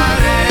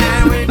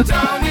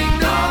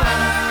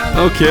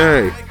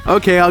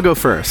 Okay, I'll go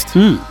first.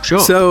 Sure.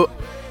 So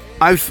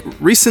I've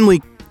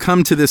recently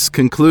come to this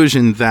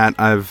conclusion that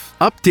I've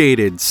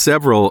updated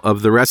several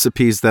of the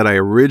recipes that I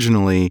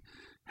originally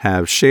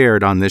have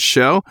shared on this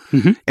show,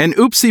 and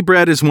Oopsie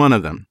Bread is one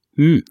of them.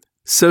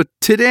 So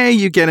today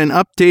you get an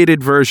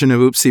updated version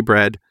of Oopsie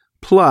Bread,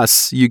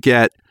 plus you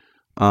get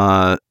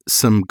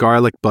some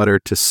garlic butter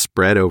to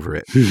spread over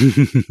it.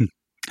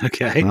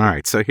 Okay. All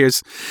right, so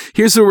here's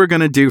what we're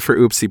going to do for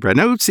Oopsie Bread.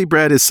 Now, Oopsie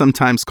Bread is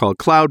sometimes called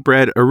cloud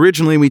bread.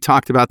 Originally, we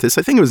talked about this,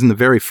 I think it was in the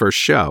very first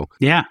show,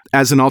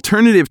 as an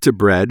alternative to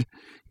bread,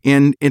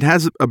 and it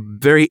has a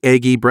very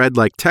eggy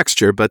bread-like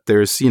texture, but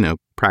there's,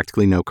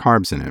 practically no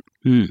carbs in it.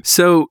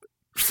 So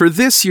for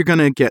this, you're going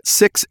to get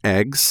 6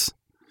 eggs.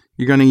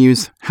 You're going to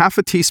use half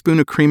a teaspoon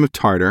of cream of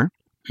tartar,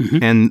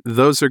 and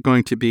those are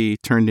going to be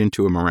turned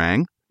into a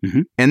meringue.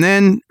 And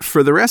then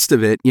for the rest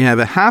of it, you have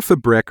a half a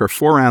brick or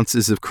 4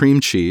 ounces of cream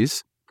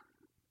cheese.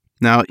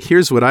 Now,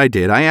 here's what I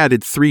did. I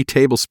added 3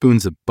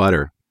 tablespoons of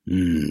butter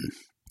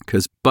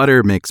because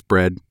butter makes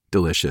bread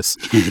delicious.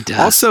 It does.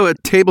 Also, a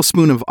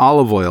tablespoon of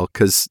olive oil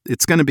because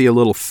it's going to be a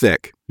little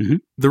thick.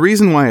 The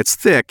reason why it's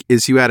thick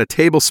is you add a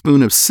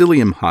tablespoon of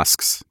psyllium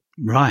husks.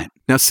 Right.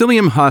 Now,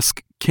 psyllium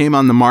husk came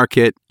on the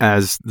market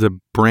as the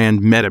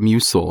brand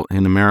Metamucil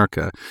in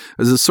America.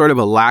 As a sort of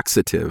a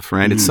laxative,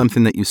 right? It's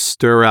something that you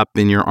stir up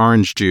in your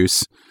orange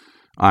juice,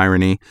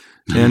 irony,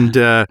 and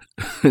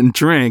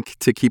drink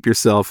to keep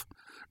yourself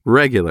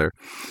regular.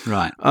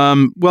 Right.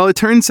 Well, it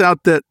turns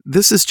out that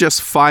this is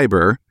just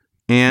fiber,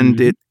 and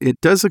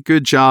it does a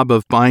good job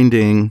of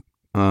binding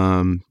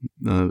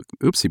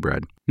Oopsie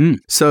Bread.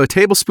 So a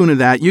tablespoon of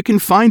that, you can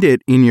find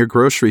it in your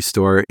grocery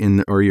store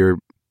or your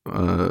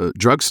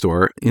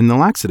drugstore in the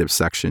laxative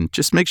section.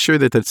 Just make sure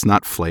that it's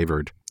not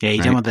flavored. Yeah,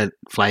 you don't want that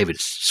flavored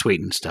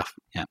sweetened stuff.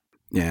 Yeah.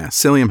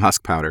 psyllium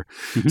husk powder.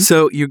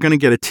 So you're going to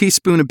get a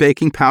teaspoon of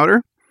baking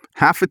powder,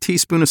 half a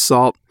teaspoon of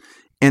salt,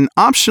 and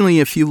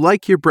optionally, if you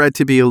like your bread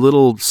to be a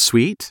little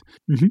sweet,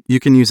 you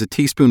can use a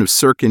teaspoon of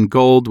Sirkin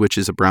Gold, which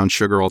is a brown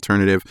sugar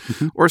alternative,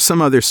 or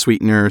some other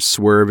sweetener.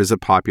 Swerve is a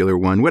popular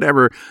one.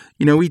 Whatever.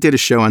 We did a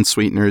show on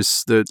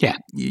sweeteners.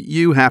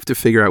 You have to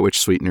figure out which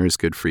sweetener is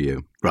good for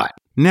you. Right.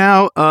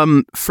 Now,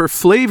 for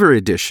flavor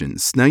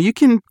additions,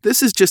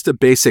 this is just a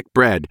basic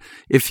bread.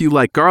 If you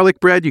like garlic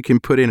bread, you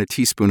can put in a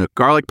teaspoon of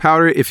garlic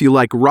powder. If you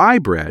like rye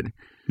bread,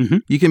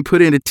 you can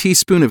put in a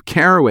teaspoon of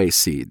caraway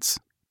seeds.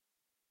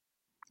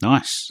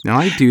 Nice. Now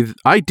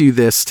I do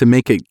this to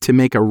make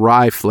a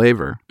rye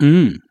flavor.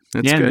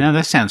 That's good. No,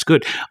 that sounds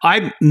good.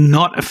 I'm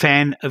not a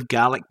fan of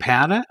garlic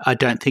powder. I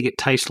don't think it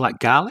tastes like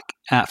garlic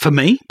for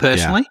me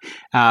personally.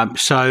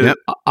 So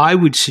I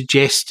would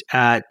suggest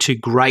to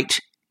grate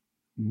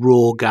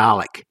raw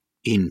garlic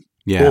in.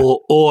 Yeah.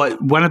 Or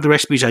one of the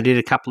recipes I did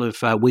a couple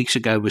of weeks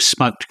ago was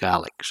smoked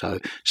garlic. So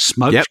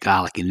smoked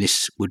garlic in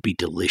this would be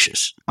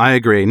delicious. I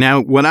agree.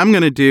 Now, what I'm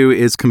going to do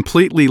is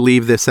completely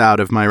leave this out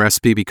of my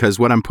recipe because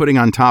what I'm putting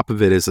on top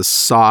of it is a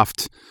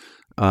soft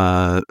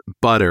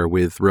butter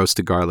with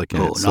roasted garlic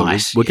in it. So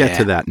nice. We'll get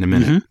to that in a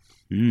minute.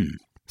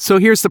 So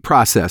here's the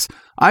process.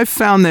 I've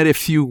found that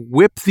if you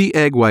whip the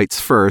egg whites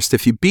first,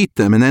 if you beat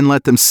them and then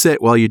let them sit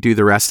while you do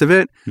the rest of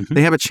it,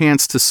 they have a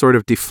chance to sort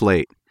of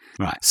deflate.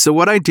 Right. So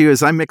what I do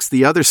is I mix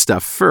the other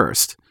stuff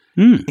first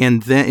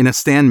and then in a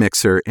stand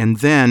mixer and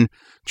then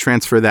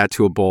transfer that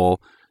to a bowl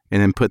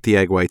and then put the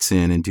egg whites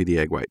in and do the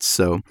egg whites.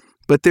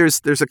 But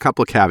there's a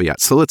couple of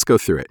caveats. So let's go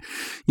through it.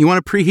 You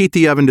want to preheat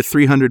the oven to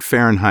 300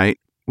 Fahrenheit,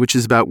 which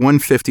is about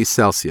 150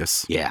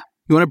 Celsius. Yeah.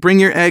 You want to bring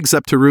your eggs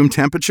up to room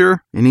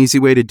temperature. An easy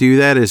way to do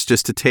that is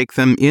just to take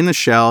them in the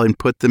shell and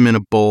put them in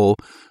a bowl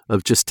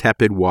of just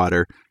tepid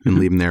water and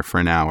leave them there for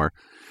an hour.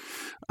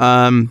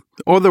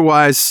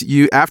 Otherwise,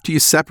 after you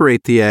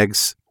separate the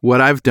eggs, what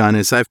I've done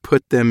is I've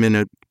put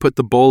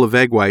the bowl of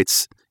egg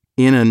whites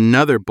in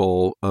another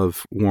bowl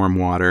of warm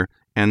water,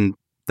 and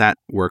that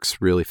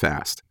works really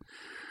fast.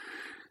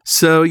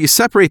 So you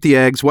separate the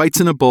eggs,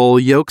 whites in a bowl,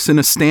 yolks in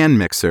a stand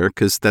mixer,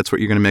 because that's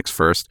what you're going to mix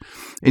first,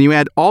 and you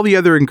add all the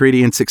other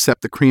ingredients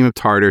except the cream of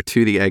tartar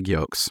to the egg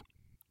yolks.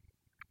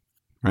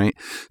 Right?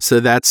 So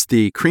that's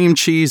the cream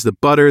cheese, the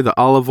butter, the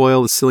olive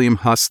oil, the psyllium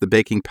husk, the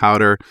baking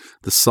powder,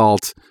 the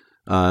salt,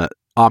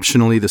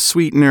 optionally the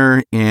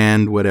sweetener,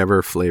 and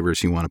whatever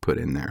flavors you want to put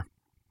in there.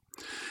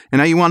 And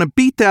now you want to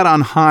beat that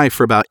on high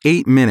for about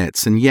 8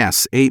 minutes. And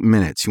yes, 8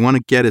 minutes. You want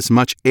to get as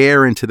much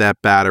air into that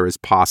batter as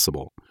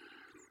possible.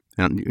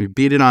 And you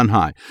beat it on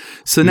high.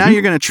 So now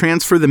you're going to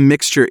transfer the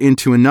mixture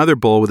into another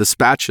bowl with a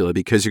spatula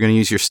because you're going to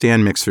use your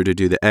stand mixer to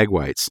do the egg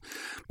whites.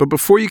 But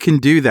before you can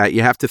do that,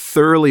 you have to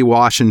thoroughly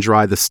wash and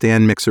dry the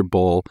stand mixer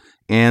bowl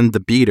and the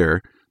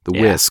beater,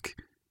 the whisk,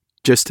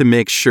 just to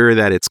make sure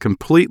that it's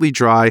completely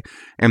dry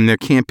and there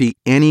can't be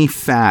any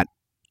fat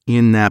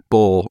in that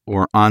bowl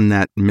or on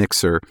that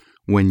mixer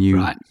when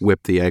you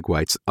whip the egg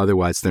whites.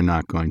 Otherwise, they're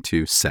not going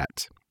to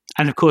set.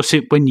 And of course,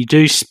 when you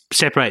do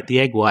separate the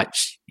egg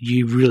whites,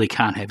 you really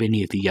can't have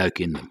any of the yolk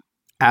in them.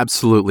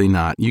 Absolutely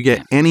not. You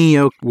get any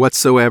yolk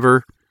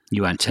whatsoever.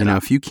 You won't set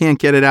up. If you can't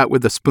get it out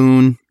with a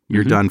spoon,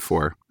 you're done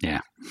for. Yeah.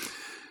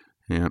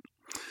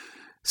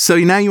 So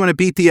now you want to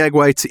beat the egg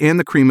whites and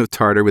the cream of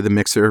tartar with a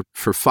mixer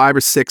for 5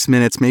 or 6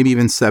 minutes, maybe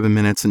even 7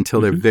 minutes until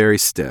they're very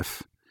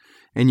stiff.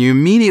 And you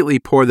immediately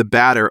pour the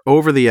batter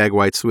over the egg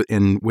whites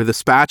and with a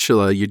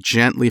spatula, you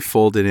gently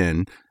fold it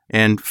in.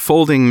 And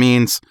folding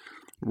means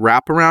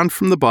wrap around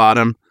from the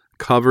bottom,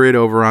 cover it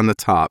over on the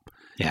top.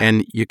 Yeah.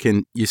 And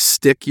you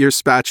stick your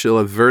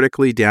spatula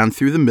vertically down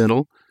through the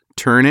middle,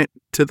 turn it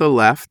to the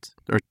left,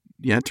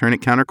 turn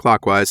it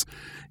counterclockwise,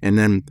 and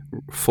then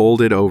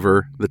fold it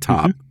over the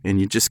top.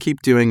 And you just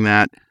keep doing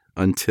that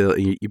until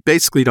you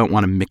basically don't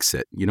want to mix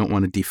it. You don't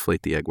want to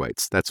deflate the egg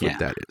whites. That's what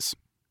that is.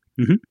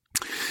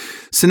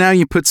 So now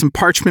you put some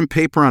parchment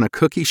paper on a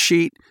cookie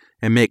sheet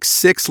and make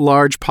 6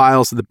 large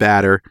piles of the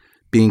batter,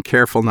 being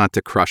careful not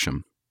to crush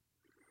them.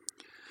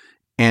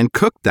 And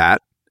cook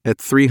that at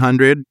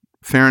 300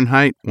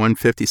 Fahrenheit,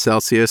 150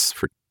 Celsius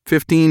for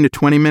 15 to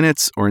 20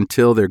 minutes or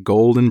until they're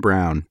golden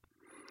brown.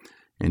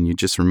 And you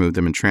just remove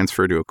them and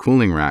transfer to a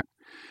cooling rack.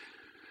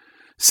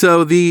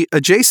 So the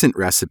adjacent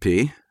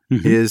recipe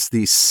is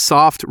the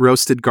soft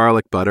roasted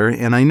garlic butter.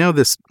 And I know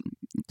this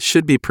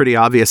should be pretty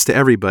obvious to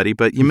everybody,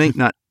 but you may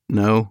not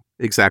know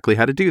exactly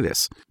how to do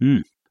this.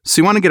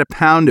 So you want to get a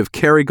pound of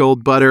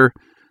Kerrygold butter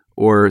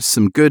or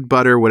some good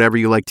butter, whatever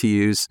you like to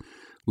use.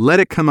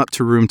 Let it come up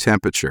to room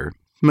temperature.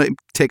 It might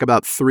take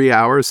about 3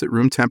 hours at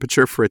room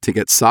temperature for it to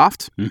get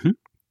soft. Now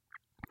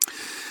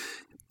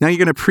you're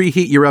going to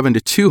preheat your oven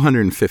to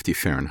 250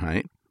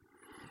 Fahrenheit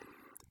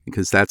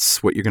because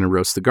that's what you're going to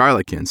roast the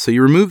garlic in. So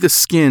you remove the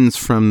skins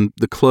from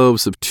the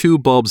cloves of 2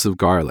 bulbs of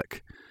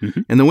garlic.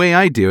 And the way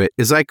I do it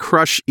is I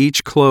crush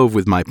each clove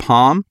with my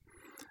palm,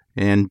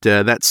 and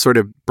that sort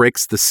of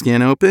breaks the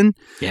skin open.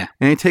 And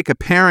I take a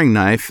paring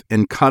knife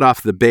and cut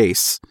off the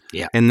base,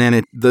 and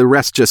then the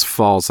rest just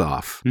falls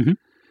off.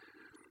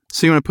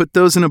 So you want to put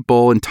those in a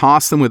bowl and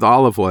toss them with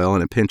olive oil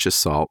and a pinch of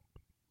salt.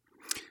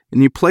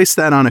 And you place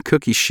that on a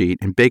cookie sheet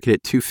and bake it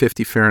at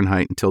 250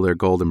 Fahrenheit until they're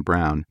golden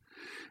brown.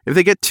 If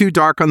they get too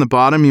dark on the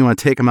bottom, you want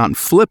to take them out and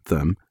flip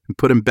them and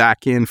put them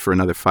back in for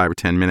another 5 or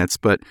 10 minutes.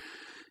 But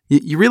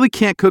you really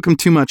can't cook them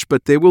too much,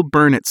 but they will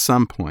burn at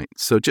some point.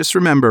 So just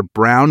remember,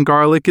 brown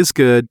garlic is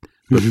good,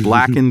 but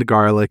blackened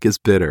garlic is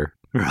bitter.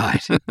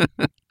 Right.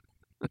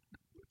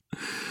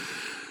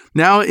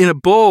 Now, in a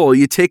bowl,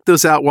 you take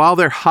those out while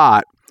they're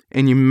hot,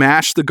 and you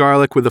mash the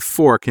garlic with a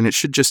fork, and it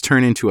should just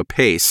turn into a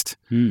paste.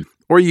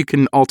 Or you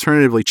can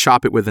alternatively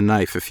chop it with a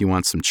knife if you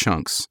want some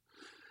chunks.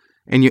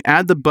 And you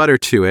add the butter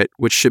to it,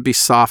 which should be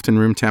soft and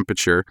room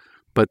temperature,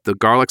 but the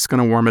garlic's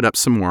going to warm it up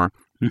some more.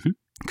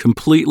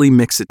 Completely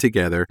mix it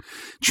together.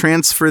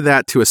 Transfer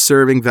that to a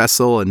serving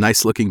vessel. A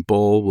nice-looking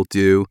bowl will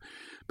do,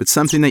 but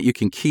something that you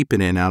can keep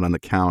it in out on the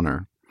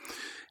counter.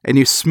 And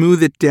you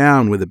smooth it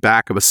down with the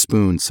back of a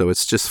spoon so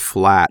it's just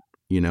flat.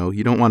 You know,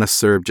 you don't want to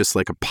serve just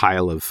like a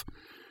pile of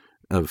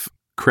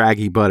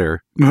craggy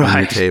butter on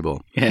your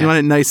table. You want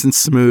it nice and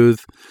smooth.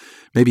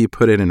 Maybe you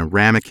put it in a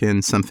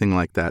ramekin, something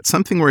like that.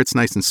 Something where it's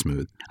nice and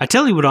smooth. I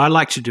tell you what I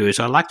like to do is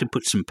I like to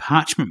put some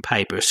parchment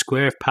paper, a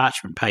square of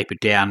parchment paper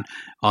down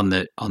on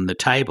the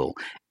table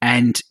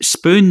and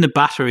spoon the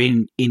butter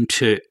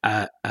into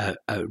a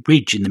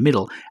ridge in the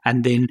middle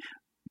and then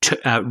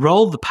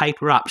roll the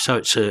paper up so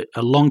it's a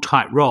long,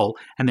 tight roll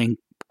and then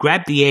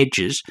grab the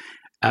edges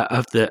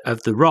of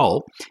the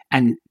roll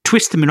and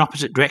twist them in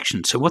opposite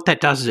directions. So what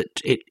that does is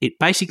it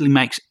basically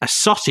makes a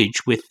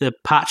sausage with the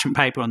parchment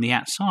paper on the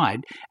outside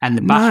and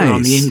the butter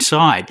on the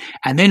inside.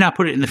 And then I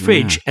put it in the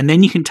fridge and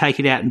then you can take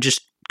it out and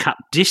just cut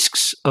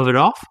discs of it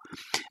off.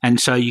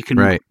 And so you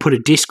can put a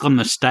disc on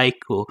the steak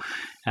or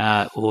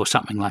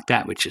something like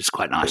that, which is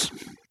quite nice.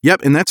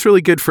 Yep, and that's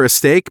really good for a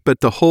steak, but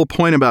the whole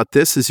point about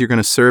this is you're going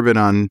to serve it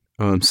on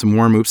some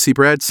warm oopsie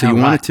bread, so you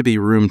want it to be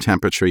room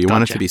temperature. You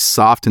want it to be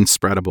soft and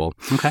spreadable.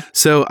 Okay.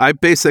 So I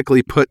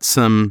basically put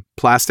some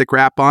plastic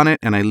wrap on it,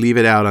 and I leave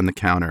it out on the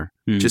counter,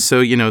 just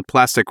so,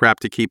 plastic wrap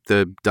to keep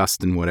the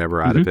dust and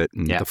whatever out of it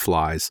and the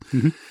flies.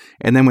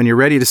 And then when you're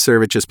ready to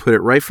serve it, just put it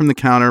right from the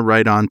counter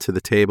right onto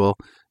the table,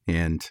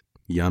 and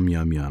yum,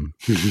 yum, yum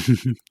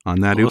on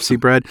that oopsie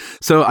bread.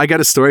 So I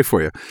got a story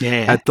for you.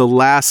 Yeah. At the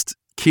last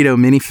Keto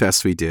Mini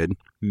Fest we did,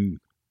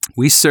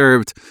 we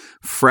served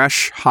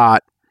fresh,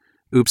 hot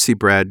oopsie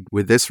bread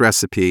with this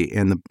recipe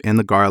and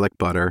the garlic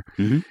butter.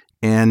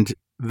 And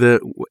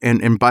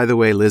by the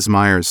way, Liz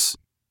Myers,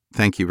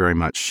 thank you very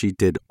much. She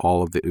did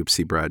all of the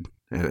oopsie bread.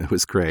 It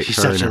was great. She's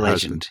such a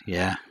legend.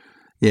 Yeah.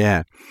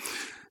 Yeah.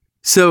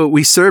 So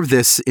we served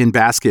this in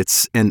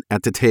baskets and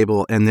at the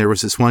table, and there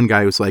was this one guy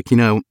who was like,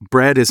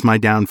 bread is my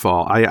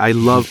downfall. I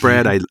love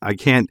bread. I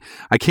can't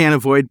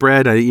avoid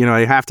bread.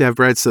 I have to have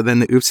bread. So then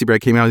the oopsie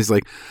bread came out. He's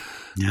like,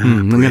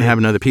 I'm going to have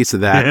another piece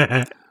of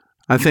that.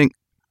 I think,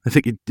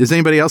 does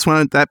anybody else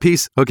want that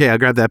piece? Okay, I'll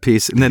grab that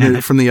piece. And then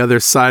from the other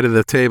side of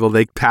the table,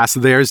 they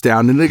passed theirs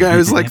down. And the guy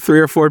was like 3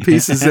 or 4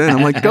 pieces in.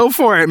 I'm like, go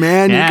for it,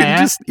 man. You can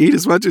just eat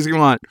as much as you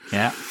want.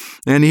 Yeah.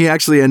 And he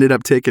actually ended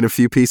up taking a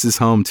few pieces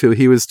home, too.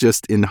 He was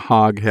just in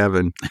hog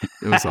heaven.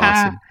 It was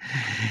awesome.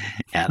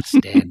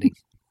 Outstanding.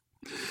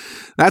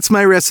 That's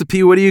my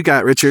recipe. What do you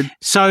got, Richard?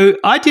 So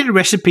I did a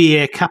recipe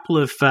a couple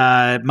of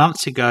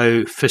months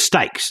ago for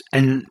steaks,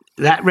 and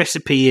that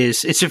recipe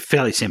it's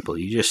fairly simple.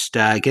 You just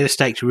get a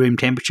steak to room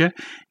temperature,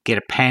 get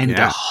a pan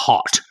to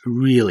hot,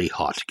 really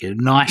hot. Get a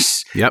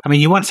nice. Yep. I mean,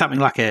 you want something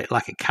like a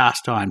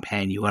cast iron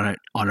pan. You want it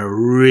on a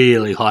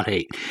really hot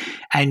heat,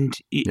 and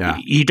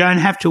you don't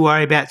have to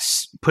worry about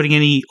putting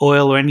any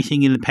oil or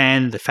anything in the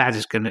pan. The fat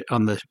is going to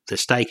on the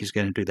steak is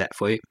going to do that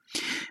for you.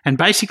 And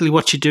basically,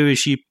 what you do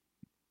is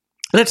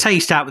let's say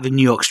you start with a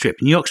New York strip.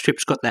 New York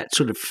strip's got that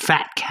sort of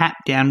fat cap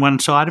down one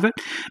side of it.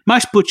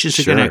 Most butchers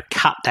are going to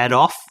cut that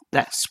off.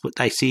 That's what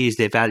they see as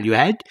their value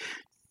add.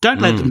 Don't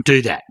let them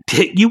do that.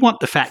 You want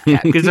the fat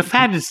cap because the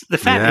fat is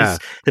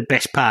the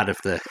best part of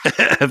the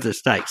of the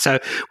steak. So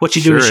what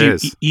you do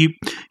is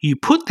you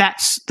put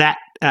that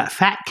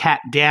fat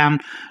cap down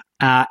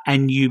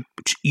and you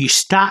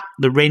start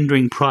the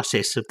rendering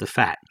process of the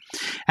fat.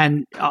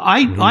 And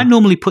I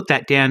normally put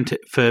that down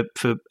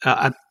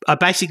I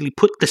basically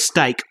put the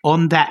steak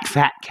on that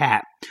fat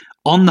cap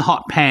on the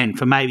hot pan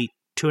for maybe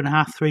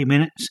 2.5-3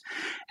 minutes,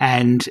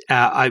 and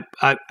I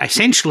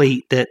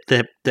essentially the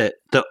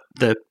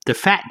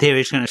fat there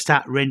is going to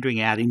start rendering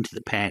out into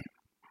the pan.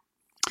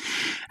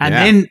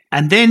 And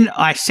then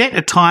I set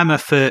a timer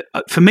for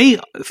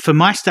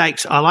my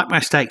steaks. I like my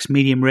steaks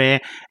medium rare,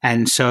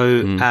 and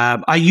so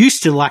I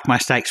used to like my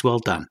steaks well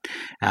done.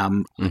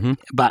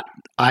 But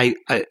I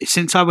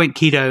since I went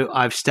keto,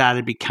 I've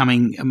started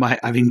becoming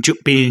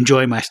been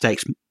enjoying my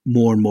steaks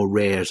more and more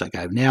rare as I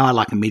go. Now I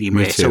like a medium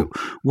rare. Too. So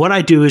what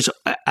I do is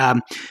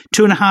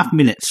 2.5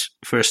 minutes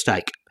for a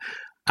steak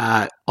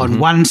on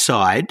one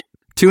side.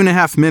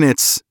 2.5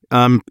 minutes.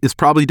 Is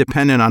probably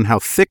dependent on how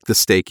thick the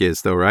steak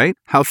is, though, right?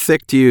 How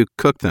thick do you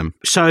cook them?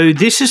 So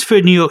this is for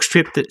a New York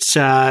strip that's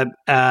about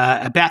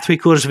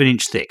 3/4 of an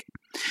inch thick.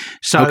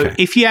 So Okay.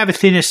 if you have a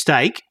thinner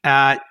steak,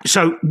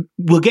 so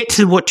we'll get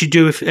to what you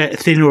do with a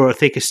thinner or a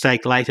thicker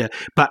steak later,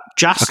 but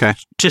just Okay.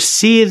 to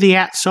sear the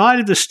outside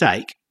of the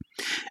steak,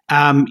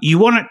 you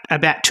want it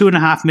about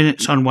 2.5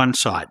 minutes on one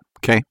side.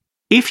 Okay.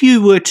 If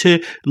you were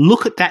to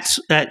look at that,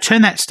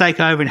 turn that steak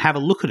over and have a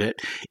look at it,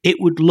 it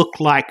would look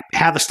like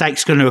how the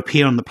steak's going to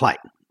appear on the plate.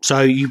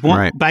 So you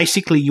want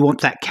basically you want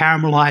that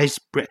caramelized.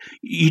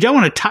 You don't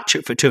want to touch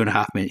it for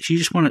 2.5 minutes. You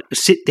just want it to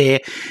sit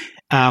there,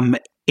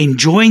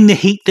 enjoying the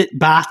heat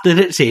bath that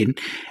it's in.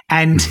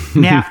 And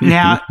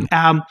now,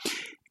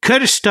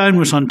 Curtis Stone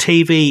was on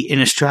TV in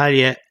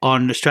Australia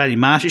on Australian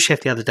MasterChef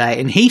the other day,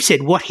 and he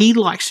said what he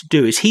likes to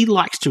do is he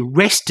likes to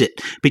rest it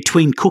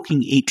between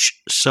cooking each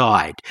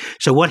side.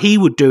 So what he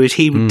would do is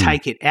he would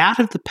take it out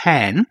of the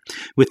pan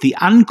with the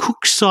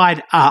uncooked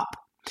side up,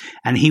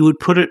 and he would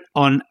put it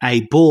on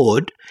a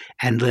board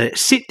and let it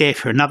sit there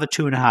for another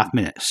 2.5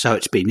 minutes. So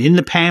it's been in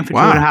the pan for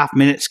 2.5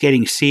 minutes,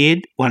 getting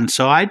seared one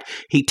side.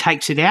 He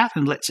takes it out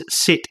and lets it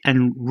sit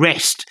and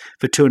rest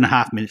for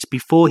 2.5 minutes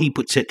before he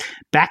puts it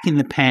back in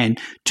the pan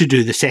to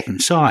do the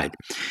second side.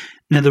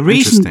 Now, the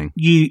reason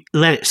you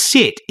let it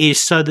sit is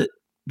so that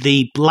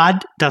the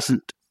blood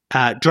doesn't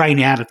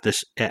drain out of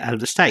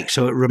the steak,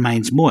 so it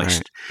remains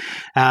moist.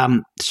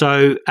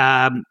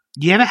 Right.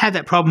 You ever had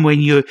that problem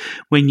when you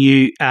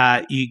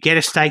get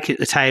a steak at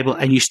the table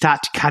and you start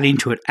to cut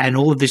into it and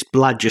all of this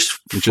blood just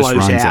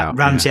flows out,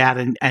 runs out,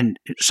 and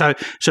so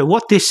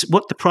what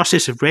the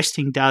process of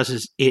resting does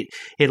is it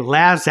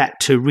allows that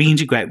to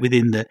reintegrate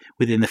within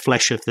the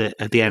flesh of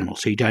the animal,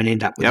 so you don't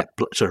end up with that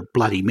sort of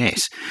bloody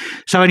mess.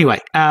 So anyway,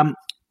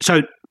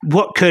 so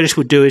what Curtis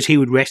would do is he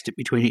would rest it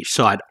between each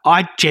side.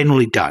 I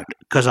generally don't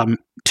because I'm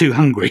too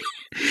hungry.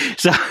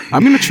 So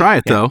I'm going to try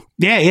it though.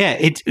 Yeah.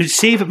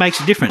 See if it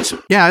makes a difference.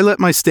 Yeah, I let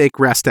my steak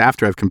rest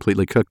after I've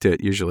completely cooked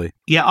it usually.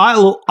 Yeah,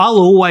 I'll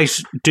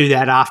always do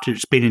that after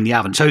it's been in the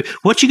oven. So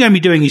what you're going to be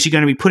doing is you're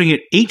going to be putting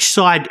it each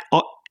side.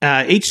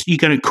 You're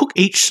going to cook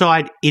each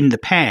side in the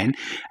pan,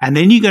 and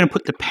then you're going to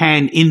put the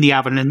pan in the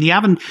oven. And the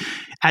oven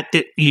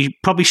you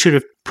probably should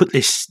have put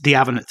the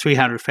oven at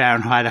 300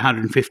 Fahrenheit,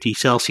 150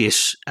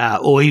 Celsius,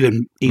 or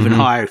even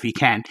higher if you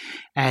can,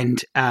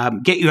 and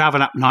get your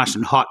oven up nice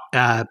and hot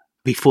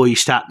before you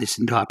start this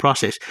entire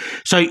process.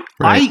 So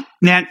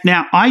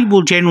I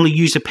will generally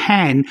use a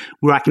pan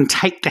where I can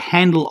take the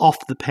handle off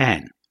the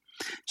pan.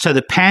 So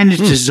the pan is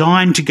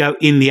designed to go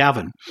in the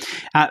oven.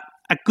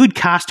 A good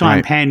cast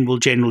iron pan will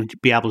generally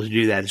be able to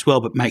do that as well,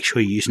 but make sure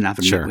you use an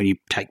oven mitt when you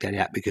take that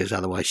out, because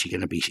otherwise you're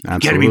going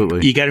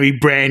to be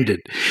branded.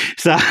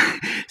 So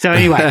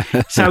anyway,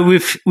 so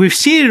we've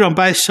seared it on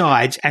both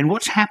sides, and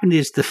what's happened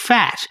is the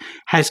fat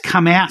has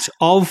come out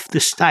of the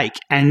steak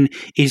and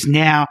is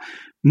now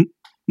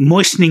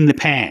moistening the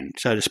pan,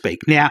 so to speak.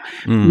 Now,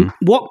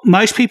 what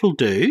most people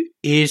do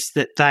is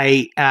that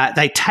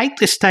they take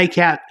the steak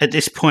out at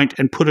this point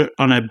and put it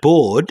on a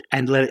board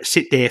and let it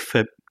sit there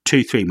for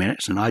 2-3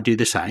 minutes, and I do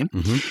the same.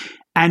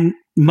 And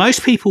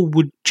most people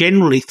would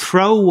generally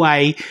throw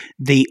away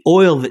the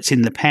oil that's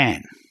in the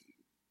pan.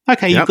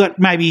 Okay, you've got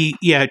maybe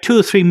 2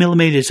 or 3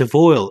 millimeters of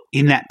oil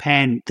in that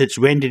pan that's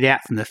rendered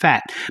out from the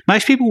fat.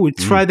 Most people would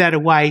throw that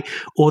away,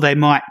 or they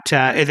might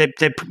they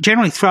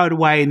generally throw it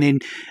away and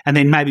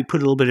then maybe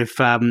put a little bit of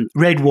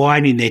red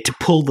wine in there to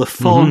pull the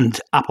fond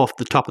up off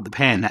the top of the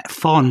pan. That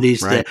fond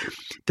is the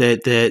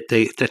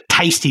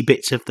tasty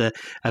bits of the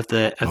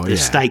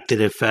steak that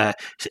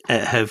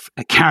have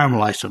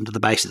caramelized onto the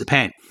base of the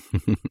pan.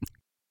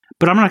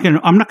 But I'm not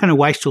going to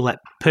waste all that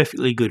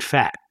perfectly good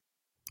fat.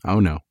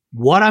 Oh no.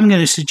 What I'm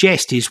going to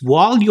suggest is,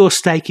 while your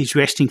steak is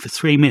resting for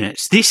 3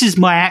 minutes, this is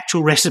my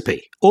actual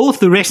recipe. All of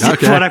the rest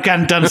of what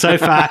I've done so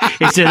far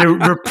is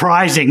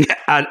reprising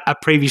a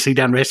previously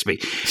done recipe.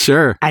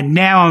 Sure. And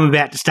now I'm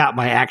about to start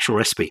my actual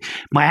recipe.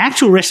 My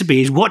actual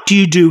recipe is, what do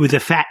you do with the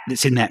fat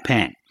that's in that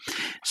pan?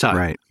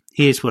 So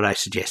here's what I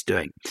suggest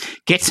doing.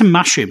 Get some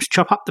mushrooms,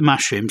 chop up the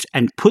mushrooms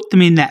and put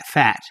them in that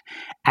fat,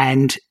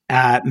 and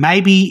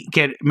maybe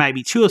get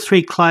 2 or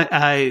 3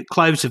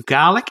 cloves of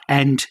garlic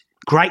and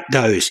grate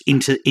those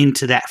into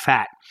that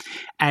fat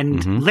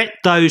and let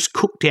those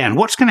cook down.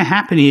 What's going to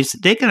happen is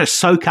they're going to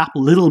soak up a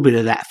little bit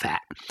of that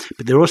fat,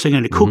 but they're also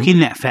going to cook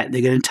in that fat.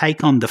 They're going to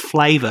take on the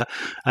flavour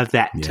of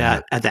that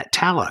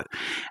tallow,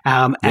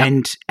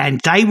 and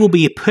they will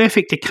be a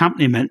perfect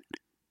accompaniment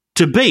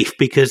to beef,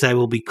 because they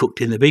will be cooked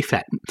in the beef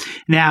fat.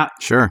 Now,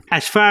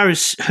 as far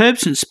as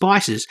herbs and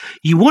spices,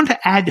 you want to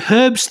add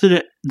herbs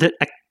that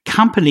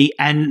accompany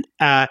and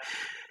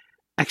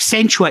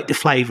accentuate the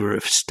flavour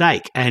of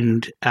steak,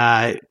 and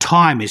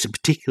thyme is a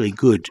particularly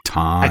good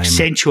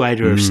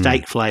accentuator of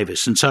steak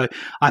flavours. And so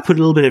I put a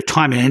little bit of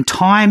thyme in, and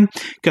thyme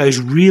goes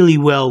really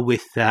well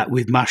with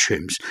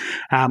mushrooms.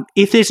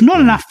 If there's not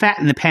enough fat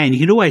in the pan, you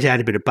can always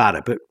add a bit of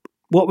butter, but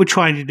what we're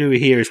trying to do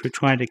here is we're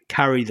trying to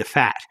curry the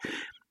fat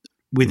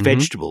with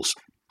vegetables.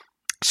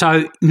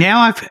 So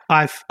now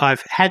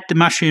I've had the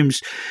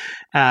mushrooms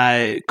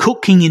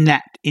cooking in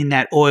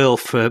that oil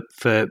for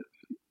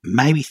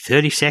maybe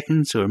 30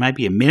 seconds or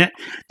maybe a minute.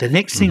 The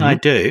next thing I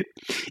do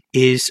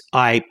is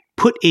I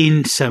put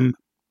in some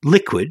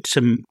liquid,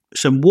 some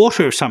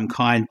water of some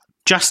kind,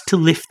 just to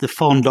lift the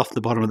fond off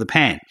the bottom of the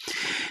pan.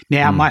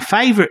 Now, my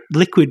favourite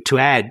liquid to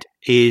add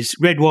is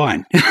red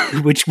wine,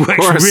 which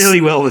works really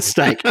well with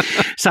steak.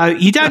 So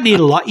you don't need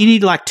a lot. You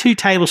need like 2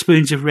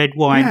 tablespoons of red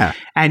wine. Yeah.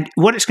 And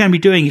what it's going to be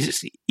doing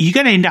is you're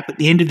going to end up at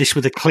the end of this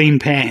with a clean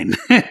pan.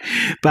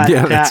 But,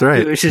 yeah, that's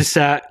right. Which is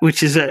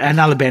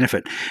another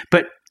benefit.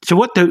 But so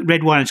what the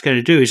red wine is going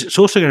to do is it's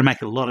also going to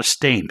make a lot of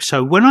steam.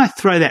 So when I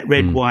throw that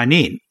red wine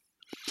in,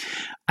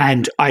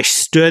 and I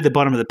stir the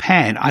bottom of the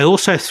pan, I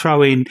also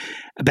throw in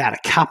about a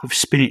cup of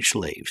spinach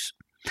leaves.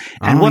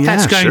 And what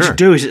that's going to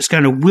do is it's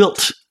going to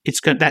wilt.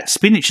 That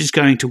spinach is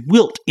going to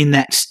wilt in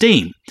that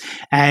steam,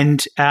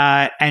 and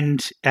I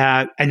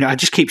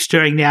just keep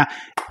stirring. Now,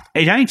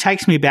 it only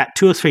takes me about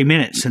 2 or 3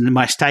 minutes, and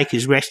my steak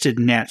is rested,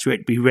 and now it's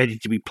ready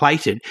to be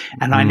plated.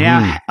 And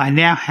I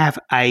now have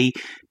a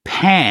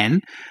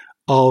pan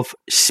of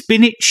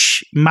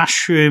spinach,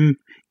 mushroom,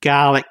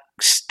 garlic,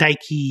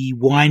 steaky,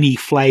 winey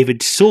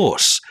flavored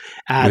sauce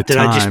that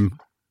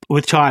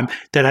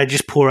I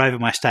just pour over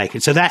my steak.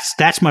 And so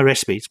that's my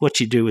recipe. It's what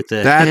you do with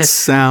the that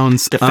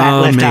sounds the fat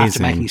amazing. left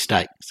after making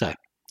steak. So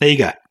there you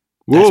go.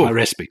 That's my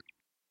recipe.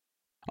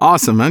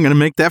 Awesome. I'm going to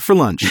make that for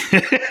lunch.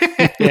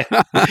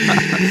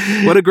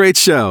 What a great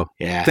show.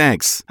 Yeah.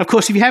 Thanks. Of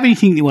course, if you have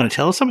anything you want to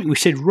tell us, something we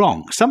said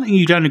wrong, something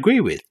you don't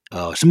agree with,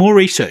 some more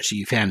research that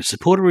you found to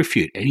support or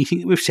refute anything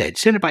that we've said,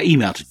 send it by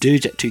email to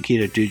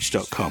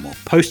dudes@2ketodudes.com or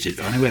post it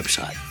on our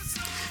website.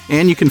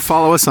 And you can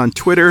follow us on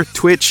Twitter,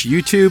 Twitch,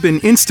 YouTube,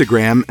 and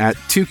Instagram at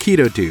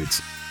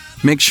 2ketodudes.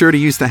 Make sure to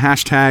use the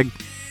hashtag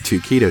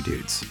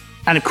 2ketodudes.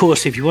 And of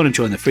course, if you want to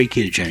join the free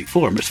ketogenic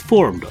forum, it's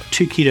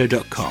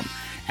forum.2keto.com.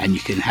 And you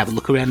can have a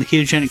look around the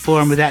ketogenic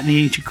forum without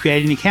needing to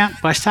create an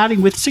account by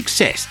starting with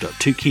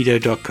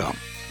success.2keto.com.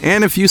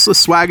 And if useless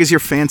swag is your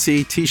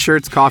fancy,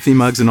 t-shirts, coffee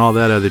mugs, and all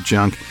that other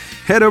junk,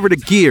 head over to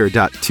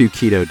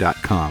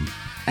gear.2keto.com.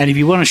 And if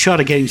you want a shot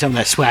at getting some of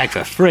that swag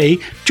for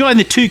free, join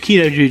the 2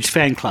 Keto Dudes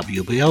fan club.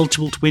 You'll be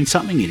eligible to win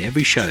something in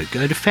every show.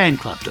 Go to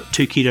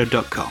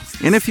fanclub.2keto.com.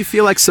 And if you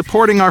feel like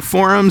supporting our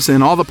forums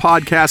and all the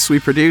podcasts we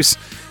produce,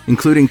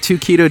 including 2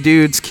 Keto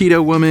Dudes,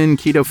 Keto Woman,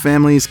 Keto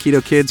Families,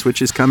 Keto Kids,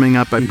 which is coming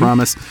up, I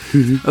promise,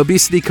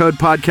 Obesity Code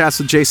Podcast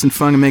with Jason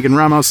Fung and Megan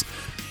Ramos,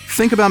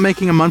 think about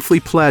making a monthly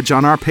pledge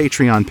on our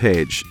Patreon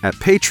page at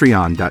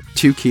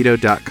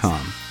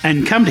patreon.2keto.com.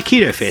 And come to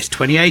Keto Fest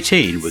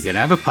 2018. We're going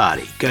to have a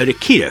party. Go to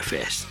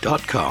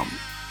ketofest.com.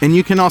 And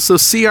you can also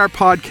see our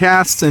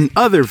podcasts and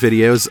other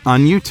videos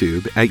on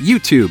YouTube at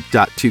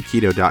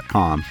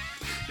youtube.2keto.com.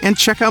 And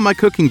check out my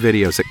cooking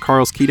videos at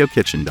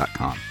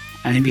carlsketokitchen.com.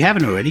 And if you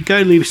haven't already, go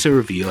leave us a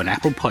review on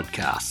Apple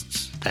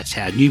Podcasts. That's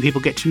how new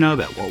people get to know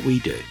about what we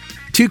do.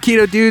 2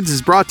 Keto Dudes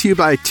is brought to you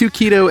by 2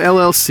 Keto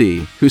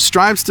LLC, who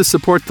strives to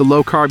support the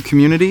low-carb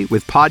community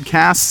with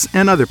podcasts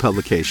and other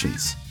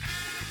publications.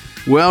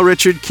 Well,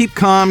 Richard, keep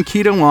calm,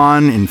 keto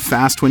on, and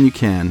fast when you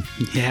can.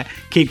 Yeah,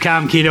 keep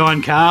calm, keto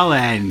on, Carl,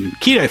 and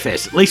Keto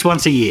Fest at least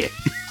once a year.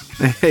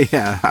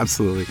 Yeah,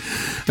 absolutely.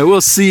 And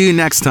we'll see you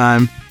next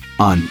time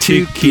on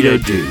 2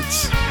 Keto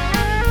Dudes.